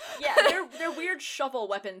 Yeah, their weird shovel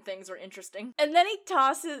weapon things are interesting. And then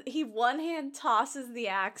he one-hand tosses the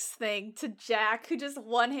axe thing to Jack, who just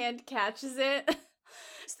one-hand catches it.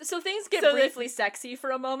 So things get briefly sexy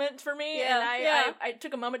for a moment for me, and I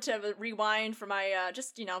took a moment to rewind for my,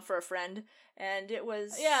 just, you know, for a friend, and it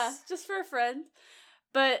was... Yeah, just for a friend.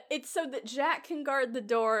 But it's so that Jack can guard the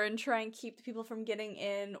door and try and keep the people from getting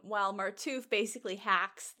in, while Martouf basically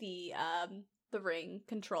hacks the ring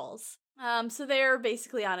controls. So they're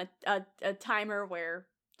basically on a timer where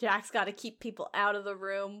Jack's got to keep people out of the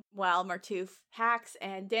room while Martouf hacks,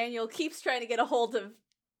 and Daniel keeps trying to get a hold of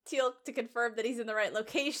Teal'c to confirm that he's in the right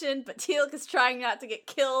location, but Teal'c is trying not to get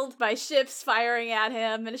killed by ships firing at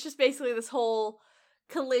him, and it's just basically this whole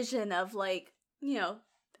collision of, like, you know,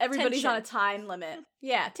 everybody's on a time limit.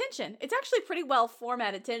 Yeah, tension. It's actually pretty well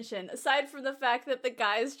formatted tension, aside from the fact that the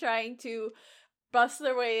guys trying to bust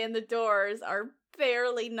their way in the doors are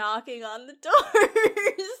barely knocking on the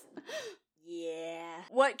doors. Yeah.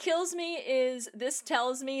 What kills me is this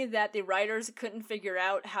tells me that the writers couldn't figure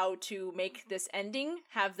out how to make this ending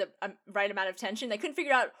have the right amount of tension. They couldn't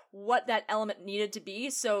figure out what that element needed to be,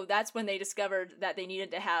 so that's when they discovered that they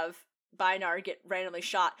needed to have Bynar get randomly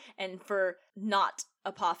shot, and for not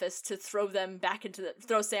Apophis to throw Sam back into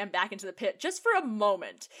the pit just for a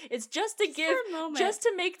moment. It's just to just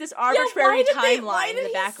to make this arbitrary timeline in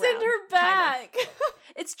the background. Send her back.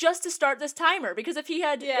 It's just to start this timer, because if he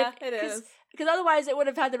had, it is. Because otherwise it would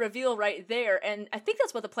have had the reveal right there, and I think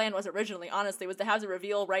that's what the plan was originally, honestly, was to have the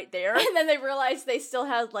reveal right there. And then they realized they still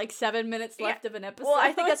had, like, 7 minutes left of an episode. Well,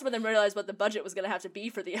 I think that's when they realized what the budget was going to have to be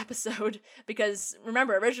for the episode, because,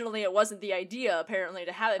 remember, originally it wasn't the idea, apparently,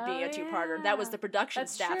 to have it be a two-parter. Yeah. That was the production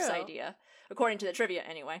staff's idea, according to the trivia,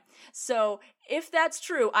 anyway. So, if that's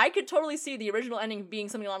true, I could totally see the original ending being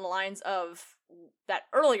something along the lines of that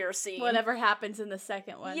earlier scene. Whatever happens in the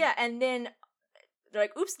second one. Yeah, and then they're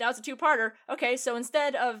like, oops, now it's a two-parter. Okay, so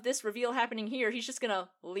instead of this reveal happening here, he's just gonna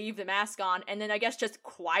leave the mask on, and then I guess just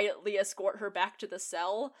quietly escort her back to the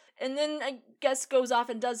cell, and then I guess goes off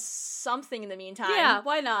and does something in the meantime. Yeah,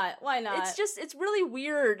 why not? Why not? It's really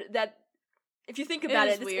weird that, if you think about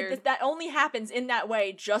it, that only happens in that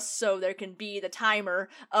way just so there can be the timer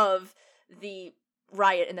of the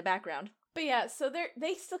riot in the background. But yeah, so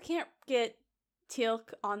they still can't get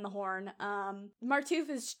Teal'c on the horn. Martouf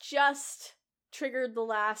has just triggered the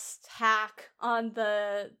last hack on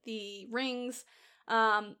the rings,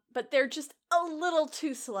 but they're just a little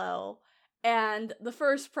too slow. And the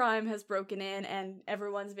first prime has broken in and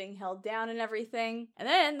everyone's being held down and everything. And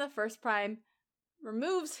then the first prime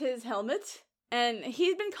removes his helmet and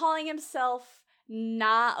he's been calling himself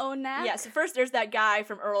Naonak. Yeah, so first there's that guy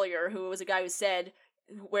from earlier who was a guy who said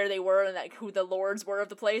where they were and like who the lords were of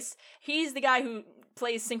the place. He's the guy who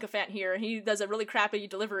plays Sycophant here, and he does a really crappy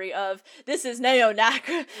delivery of, this is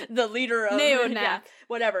Naonak, the leader of... Naonak. Yeah,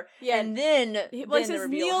 whatever. Yeah. And then... Well, it says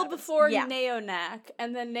kneel before yeah. Naonak,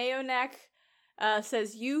 and then Naonak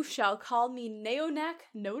says, you shall call me Naonak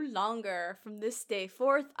no longer. From this day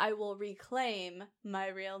forth, I will reclaim my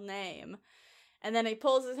real name. And then he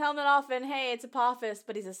pulls his helmet off, and hey, it's Apophis,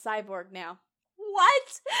 but he's a cyborg now.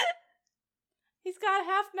 What? He's got a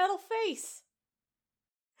half-metal face.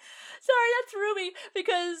 Sorry, that threw me,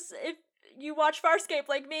 because if you watch Farscape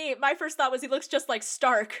like me, my first thought was he looks just like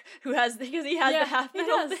Stark, because he has the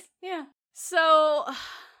half-metal thing. Yeah. So,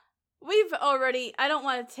 I don't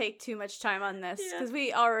want to take too much time on this, because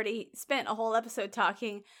we already spent a whole episode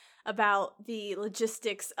talking about the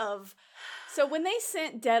logistics of... So when they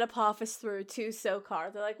sent dead Apophis through to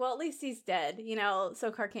Sokar, they're like, well, at least he's dead. You know,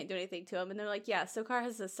 Sokar can't do anything to him. And they're like, yeah, Sokar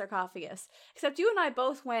has a sarcophagus. Except you and I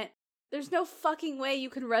both went, there's no fucking way you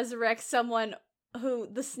can resurrect someone who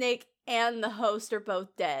the snake and the host are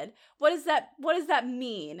both dead. What does that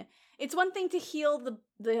mean? It's one thing to heal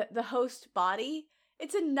the host body.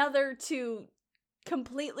 It's another to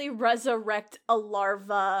completely resurrect a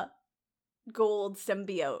larva gold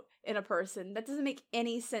symbiote in a person. That doesn't make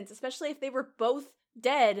any sense, especially if they were both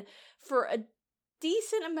dead for a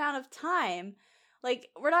decent amount of time. Like,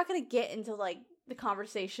 we're not going to get into, like, the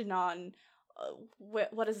conversation on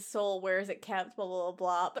what is a soul, where is it kept, blah, blah, blah,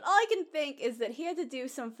 blah. But all I can think is that he had to do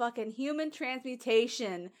some fucking human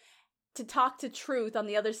transmutation to talk to Truth on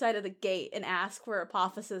the other side of the gate and ask for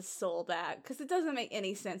Apophis' soul back. Because it doesn't make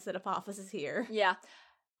any sense that Apophis is here. Yeah.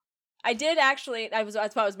 I did actually,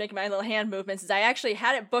 that's why I was making my little hand movements, is I actually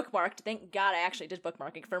had it bookmarked. Thank God I actually did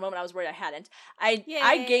bookmark it. For a moment I was worried I hadn't.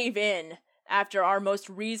 I gave in after our most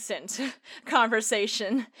recent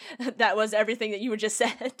conversation that was everything that you just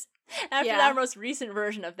said. After that most recent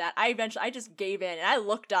version of that, I just gave in and I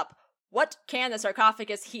looked up, what can the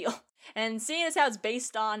sarcophagus heal? And seeing as how it's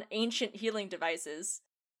based on ancient healing devices,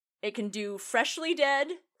 it can do freshly dead,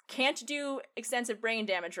 can't do extensive brain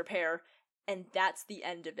damage repair, and that's the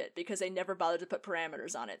end of it, because they never bothered to put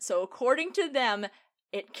parameters on it. So according to them,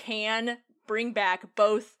 it can bring back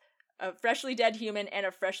both a freshly dead human and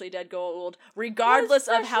a freshly dead gold, regardless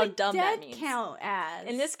of how dumb that means. Count as?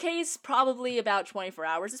 In this case, probably about 24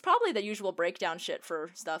 hours. It's probably the usual breakdown shit for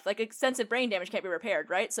stuff. Like, extensive brain damage can't be repaired,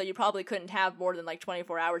 right? So you probably couldn't have more than, like,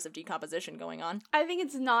 24 hours of decomposition going on. I think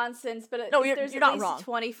it's nonsense, but no, if there's you're at not least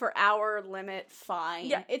wrong. 24-hour limit, fine.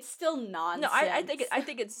 Yeah. It's still nonsense. No, I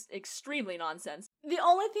think it's extremely nonsense. The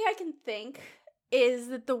only thing I can think is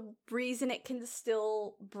that the reason it can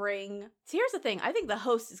still bring... So here's the thing. I think the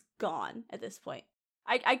host is gone at this point.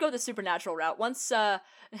 I go the supernatural route. Once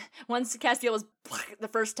Castiel was the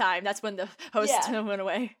first time, that's when the host went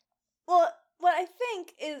away. Well, what I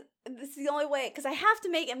think is, this is the only way, because I have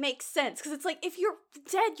to make it make sense, because it's like, if you're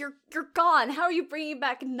dead, you're gone. How are you bringing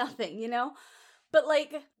back nothing, you know? But,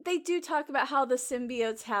 like, they do talk about how the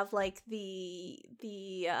symbiotes have, like, the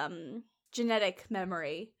genetic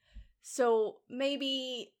memory. So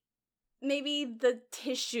maybe the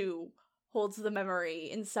tissue holds the memory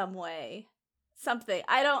in some way. Something.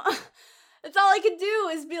 I don't... That's all I can do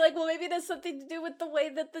is be like, well, maybe it has something to do with the way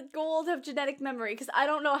that the gold have genetic memory, because I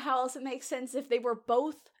don't know how else it makes sense if they were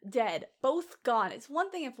both dead, both gone. It's one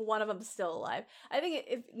thing if one of them is still alive. I think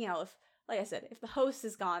if like I said, if the host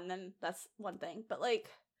is gone, then that's one thing. But, like...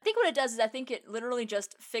 I think what it does is I think it literally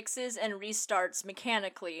just fixes and restarts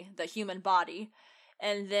mechanically the human body.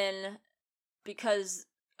 And then, because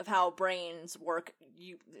of how brains work,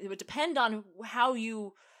 it would depend on how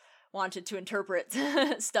you wanted to interpret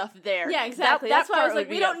stuff there. Yeah, exactly. That's why I was like,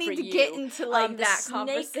 we don't need to get into, like, that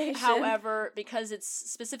conversation. However, because it's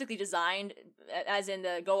specifically designed, as in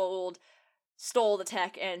the Goa'uld stole the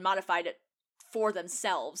tech and modified it for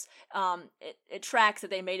themselves, it tracks that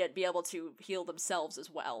they made it be able to heal themselves as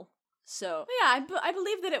well. So yeah, I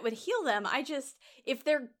believe that it would heal them. If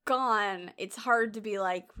they're gone, it's hard to be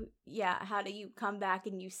like, yeah, how do you come back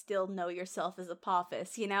and you still know yourself as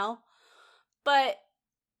Apophis, you know? But,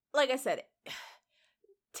 like I said,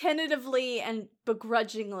 tentatively and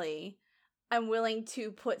begrudgingly, I'm willing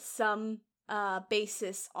to put some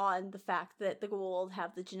basis on the fact that the Goa'uld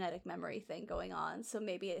have the genetic memory thing going on. So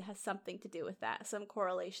maybe it has something to do with that, some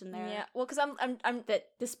correlation there. Yeah, well, because I'm that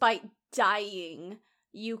despite dying,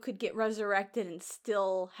 you could get resurrected and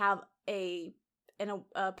still have a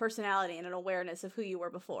personality and an awareness of who you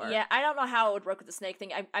were before. Yeah, I don't know how it would work with the snake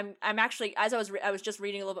thing. I'm actually, as I was just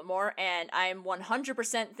reading a little bit more, and I'm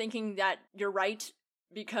 100% thinking that you're right,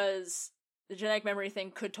 because the genetic memory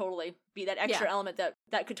thing could totally be that extra element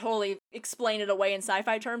that could totally explain it away in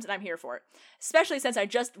sci-fi terms, and I'm here for it. Especially since I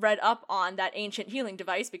just read up on that ancient healing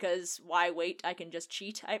device, because why wait? I can just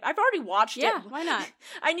cheat. I've already watched it. Yeah, why not?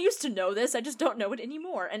 I used to know this, I just don't know it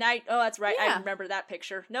anymore. And that's right, Yeah. I remember that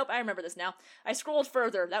picture. Nope, I remember this now. I scrolled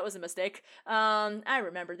further, that was a mistake. I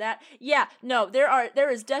remember that. Yeah, no,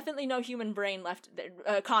 there is definitely no human brain left,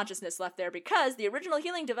 consciousness left there, because the original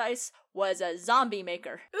healing device was a zombie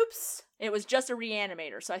maker. Oops. It was just a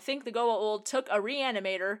reanimator. So I think the Goa'uld took a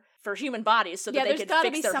reanimator for human bodies so that they could fix their hosts.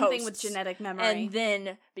 Yeah, there's gotta be something with genetic memory. And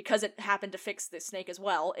then, because it happened to fix the snake as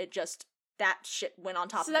well, that shit went on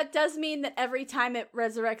top of it. So that does mean that every time it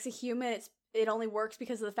resurrects a human, it only works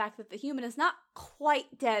because of the fact that the human is not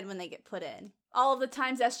quite dead when they get put in. All of the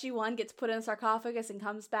times SG-1 gets put in a sarcophagus and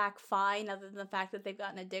comes back fine, other than the fact that they've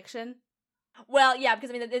got an addiction. Well, yeah,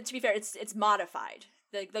 because, I mean, to be fair, it's modified.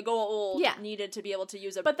 The Goa'uld needed to be able to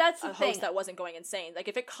use a host that wasn't going insane. Like,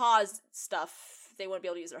 if it caused stuff, they wouldn't be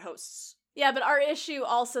able to use their hosts. Yeah, but our issue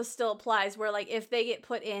also still applies where, like, if they get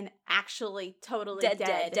put in actually totally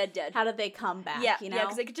dead, how do they come back, yeah, you know? Yeah,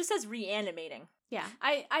 because it just says reanimating. Yeah,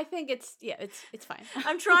 I think it's fine.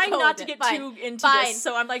 I'm trying not to get too into this,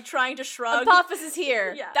 so I'm, like, trying to shrug. Apophis is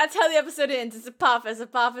here. Yeah. That's how the episode ends. It's Apophis.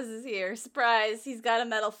 Apophis is here. Surprise, he's got a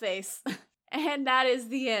metal face. And that is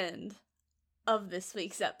the end of this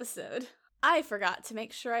week's episode. I forgot to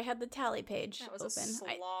make sure I had the tally page that was open. A slog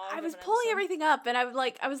I was of an pulling episode. everything up, and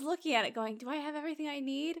I was looking at it going, do I have everything I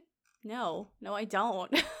need? No, I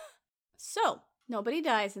don't. So, nobody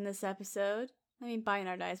dies in this episode. I mean,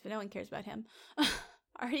 Bynard dies, but no one cares about him.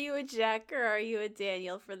 Are you a Jack or are you a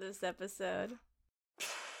Daniel for this episode?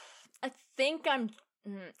 I think I'm...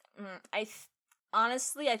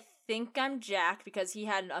 honestly, I think I'm Jack, because he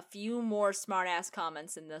had a few more smart-ass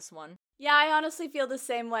comments in this one. Yeah, I honestly feel the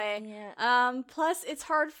same way. Yeah. Plus, it's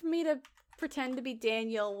hard for me to pretend to be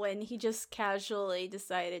Daniel when he just casually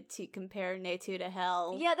decided to compare Natu to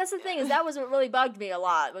Hel. Yeah, that's the thing, is that was what really bugged me a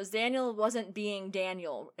lot, was Daniel wasn't being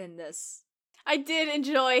Daniel in this. I did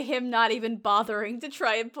enjoy him not even bothering to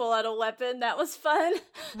try and pull out a weapon. That was fun.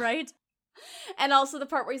 Right? And also the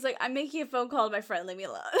part where he's like, I'm making a phone call to my friend, leave me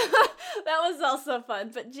alone. That was also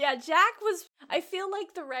fun. But yeah, Jack was... I feel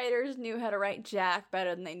like the writers knew how to write Jack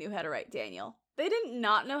better than they knew how to write Daniel. They did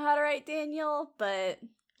not know how to write Daniel, but...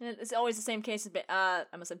 It's always the same case. I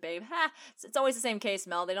almost said babe. Ha! It's always the same case,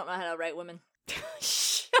 Mel. They don't know how to write women.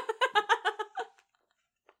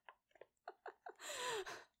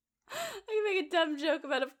 I can make a dumb joke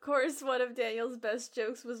about, of course, one of Daniel's best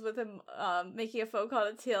jokes was with him making a phone call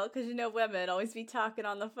to Teal, because you know women always be talking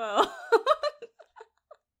on the phone.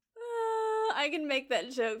 I can make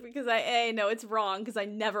that joke because I A, know it's wrong because I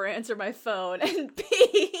never answer my phone, and B,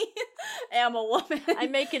 am a woman. I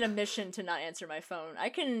make it a mission to not answer my phone. I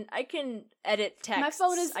can edit texts. My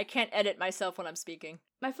phone is... I can't edit myself when I'm speaking.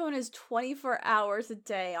 My phone is 24 hours a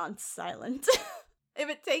day on silent. If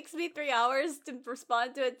it takes me 3 hours to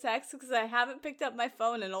respond to a text because I haven't picked up my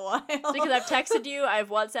phone in a while. Because I've texted you, I've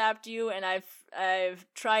WhatsApped you, and I've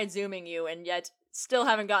tried Zooming you, and yet still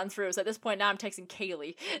haven't gotten through. So at this point now I'm texting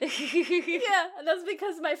Kaylee. Yeah, and that's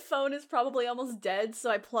because my phone is probably almost dead, so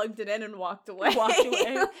I plugged it in and walked away.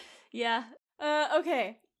 Yeah.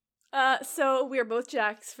 Okay. So we're both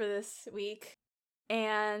Jacks for this week.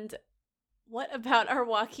 And what about our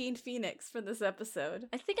Joaquin Phoenix for this episode?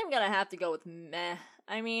 I think I'm gonna have to go with meh.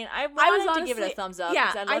 I mean, I was wanted to give it a thumbs up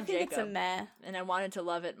because I love think Jacob, it's a meh. and I wanted to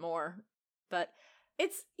love it more. But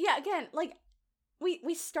it's, yeah, again, like,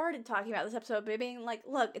 we started talking about this episode by being like,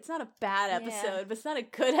 look, it's not a bad episode, but it's not a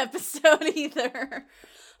good episode either.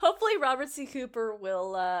 Hopefully Robert C. Cooper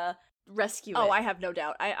will rescue it. Oh, I have no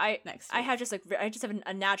doubt. Next I week. have just have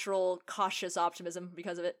a natural cautious optimism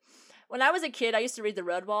because of it. When I was a kid, I used to read the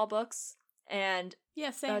Redwall books. And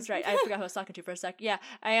yeah, same. That's right. I forgot who I was talking to for a sec. Yeah,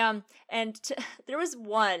 there was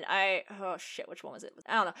one. Oh shit, which one was it?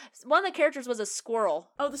 I don't know. One of the characters was a squirrel.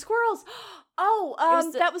 Oh, the squirrels.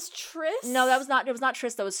 Oh, that was Triss. No, that was not. It was not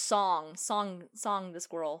Triss. That was Song the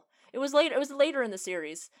squirrel. It was later. It was later in the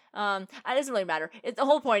series. It doesn't really matter. The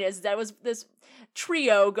whole point is that was this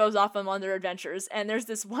trio goes off on their adventures, and there's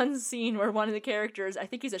this one scene where one of the characters, I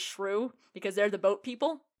think he's a shrew because they're the boat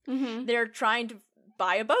people. Mm-hmm. They're trying to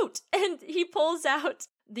buy a boat, and he pulls out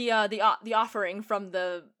the offering from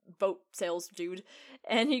the boat sales dude,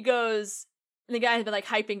 and he goes, and the guy had been like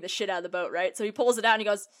hyping the shit out of the boat, right? So he pulls it out and he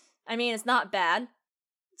goes, I mean, it's not bad.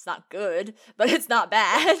 It's not good, but it's not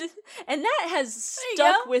bad. And that has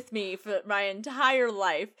stuck with me for my entire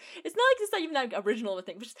life. It's not like it's not even that original of a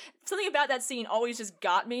thing, but just something about that scene always just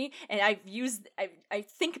got me, and I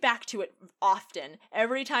think back to it often.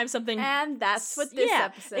 Every time something... And that's what this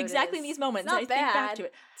episode exactly is. in these moments. It's not I bad. think back to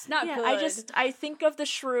it. It's not good. I think of the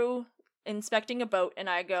shrew inspecting a boat, and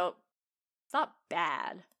I go, it's not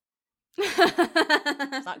bad.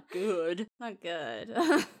 It's not good. Not good.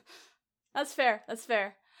 That's fair. That's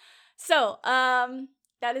fair. So,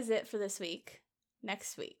 that is it for this week.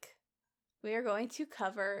 Next week, we are going to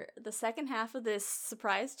cover the second half of this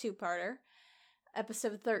surprise two-parter,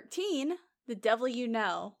 episode 13, The Devil You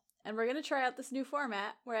Know. And we're going to try out this new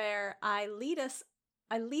format where I leave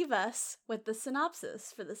us with the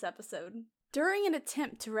synopsis for this episode. During an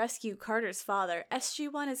attempt to rescue Carter's father,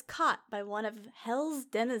 SG-1 is caught by one of Hell's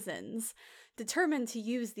denizens, determined to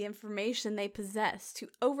use the information they possess to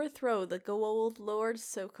overthrow the Goa'uld Lord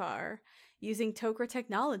Sokar. Using Tok'ra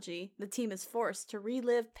technology, the team is forced to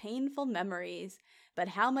relive painful memories, but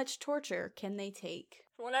how much torture can they take?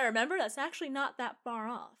 From what I remember, that's actually not that far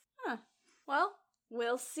off. Huh. Well,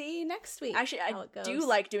 we'll see next week. Actually, I do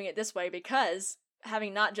like doing it this way because,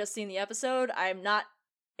 having not just seen the episode, I'm not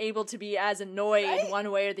able to be as annoyed one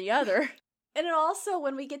way or the other. And it also,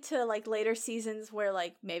 when we get to, like, later seasons where,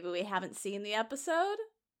 like, maybe we haven't seen the episode,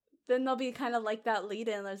 then there'll be kind of like that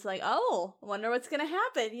lead-in that's like, oh, I wonder what's gonna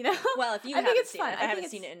happen, you know? Well, if you haven't seen it, I haven't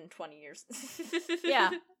seen it in 20 years. Yeah,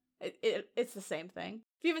 it's the same thing.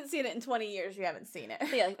 If you haven't seen it in 20 years, you haven't seen it.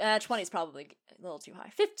 But yeah, 20 is probably a little too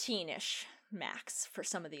high. 15-ish max for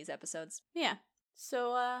some of these episodes. Yeah.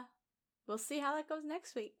 So, we'll see how that goes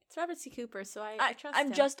next week. It's Robert C. Cooper, so I trust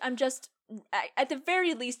him. I'm just, at the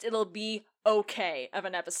very least, it'll be okay of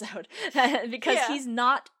an episode. Because he's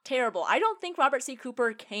not terrible. I don't think Robert C.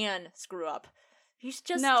 Cooper can screw up. He's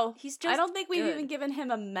just I don't think we've good. even given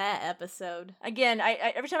him a meh episode. Again,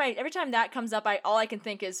 every time that comes up, all I can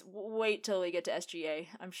think is, wait till we get to SGA.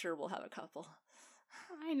 I'm sure we'll have a couple.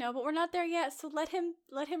 I know, but we're not there yet, so let him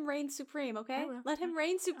reign supreme, okay? Let him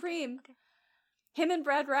reign supreme. Okay. Him and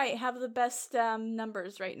Brad Wright have the best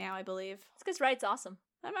numbers right now, I believe. It's because Wright's awesome.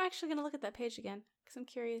 I'm actually going to look at that page again, because I'm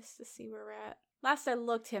curious to see where we're at. Last I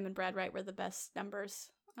looked, him and Brad Wright were the best numbers.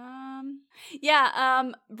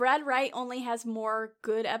 Brad Wright only has more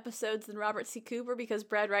good episodes than Robert C. Cooper because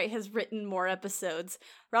Brad Wright has written more episodes.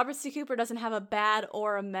 Robert C. Cooper doesn't have a bad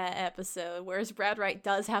or a meh episode, whereas Brad Wright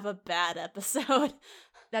does have a bad episode.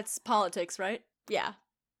 That's politics, right? Yeah.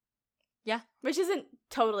 Yeah. Which isn't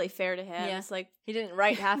totally fair to him. Yeah. It's like, he didn't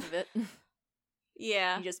write half of it.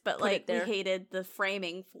 Yeah. He just but put it there. We hated the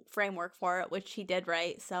framework for it, which he did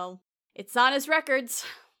write, so it's on his records.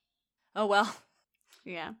 Oh well.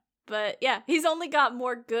 Yeah. But yeah, he's only got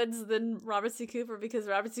more goods than Robert C. Cooper because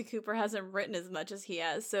Robert C. Cooper hasn't written as much as he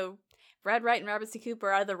has. So Brad Wright and Robert C. Cooper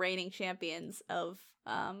are the reigning champions of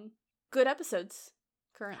good episodes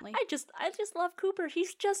currently. I just love Cooper.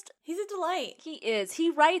 He's a delight. He is. He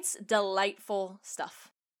writes delightful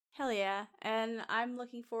stuff. Hell yeah. And I'm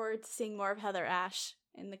looking forward to seeing more of Heather Ashe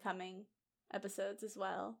in the coming episodes as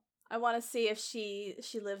well. I want to see if she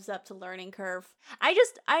lives up to Learning Curve.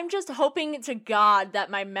 I'm just hoping to God that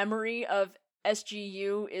my memory of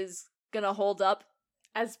SGU is gonna hold up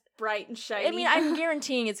as bright and shiny. I mean, I'm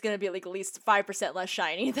guaranteeing it's gonna be like at least 5% less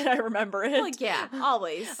shiny than I remember it. Like, yeah,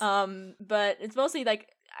 always. But it's mostly like,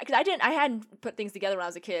 because I hadn't put things together when I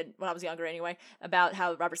was a kid, when I was younger anyway, about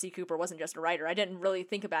how Robert C. Cooper wasn't just a writer. I didn't really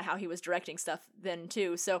think about how he was directing stuff then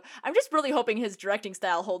too. So I'm just really hoping his directing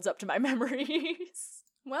style holds up to my memories.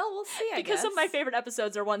 Well, we'll see, I guess. Because some of my favorite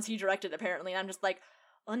episodes are ones he directed, apparently, and I'm just like,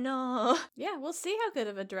 oh no. Yeah, we'll see how good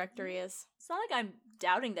of a director he is. It's not like I'm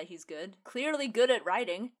doubting that he's good. Clearly good at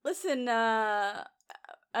writing. Listen,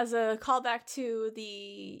 as a callback to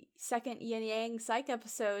the second Yin Yang Psych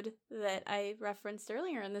episode that I referenced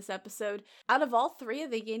earlier in this episode, out of all three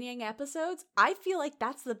of the Yin Yang episodes, I feel like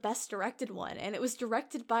that's the best directed one, and it was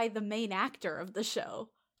directed by the main actor of the show,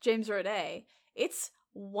 James Roday. It's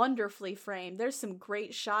wonderfully framed. There's some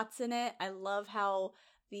great shots in it. I love how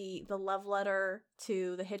the love letter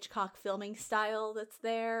to the Hitchcock filming style that's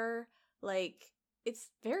there. Like, it's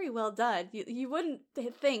very well done. You wouldn't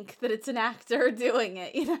think that it's an actor doing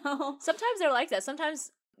it, you know? Sometimes they're like that.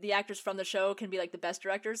 Sometimes the actors from the show can be like the best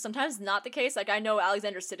directors. Sometimes not the case. Like, I know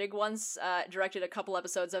Alexander Siddig once directed a couple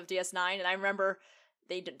episodes of DS9, and I remember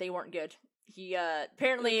they weren't good. He,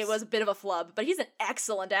 apparently it was a bit of a flub, but he's an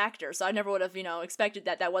excellent actor, so I never would have, expected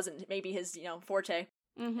that wasn't maybe his, forte.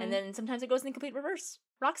 And then sometimes it goes in the complete reverse.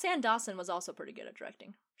 Roxanne Dawson was also pretty good at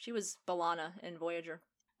directing. She was B'Elanna in Voyager.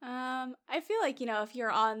 I feel like, if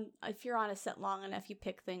you're on a set long enough, you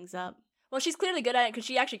pick things up. Well, she's clearly good at it because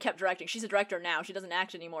she actually kept directing. She's a director now. She doesn't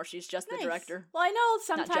act anymore. She's just the director. Well, I know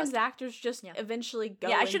sometimes actors just eventually go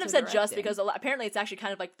I should have said directing. just because apparently it's actually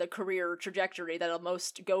kind of like the career trajectory that I'll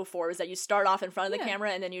most go for is that you start off in front of the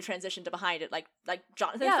camera and then you transition to behind it, like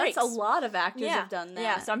Jonathan Frakes. Yeah, that's a lot of actors have done that.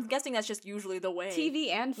 Yeah, so I'm guessing that's just usually the way.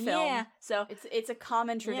 TV and film. Yeah, so it's a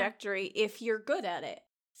common trajectory if you're good at it.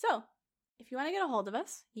 So, if you want to get a hold of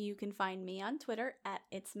us, you can find me on Twitter at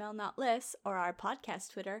itsmelnotliss or our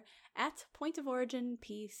podcast Twitter at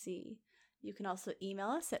pointoforiginpc. You can also email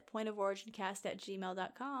us at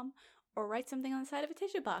pointoforigincast@gmail.com or write something on the side of a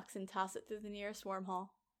tissue box and toss it through the nearest wormhole.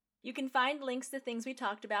 You can find links to things we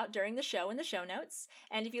talked about during the show in the show notes.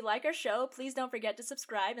 And if you like our show, please don't forget to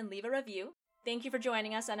subscribe and leave a review. Thank you for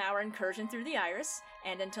joining us on our incursion through the iris,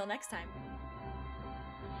 and until next time.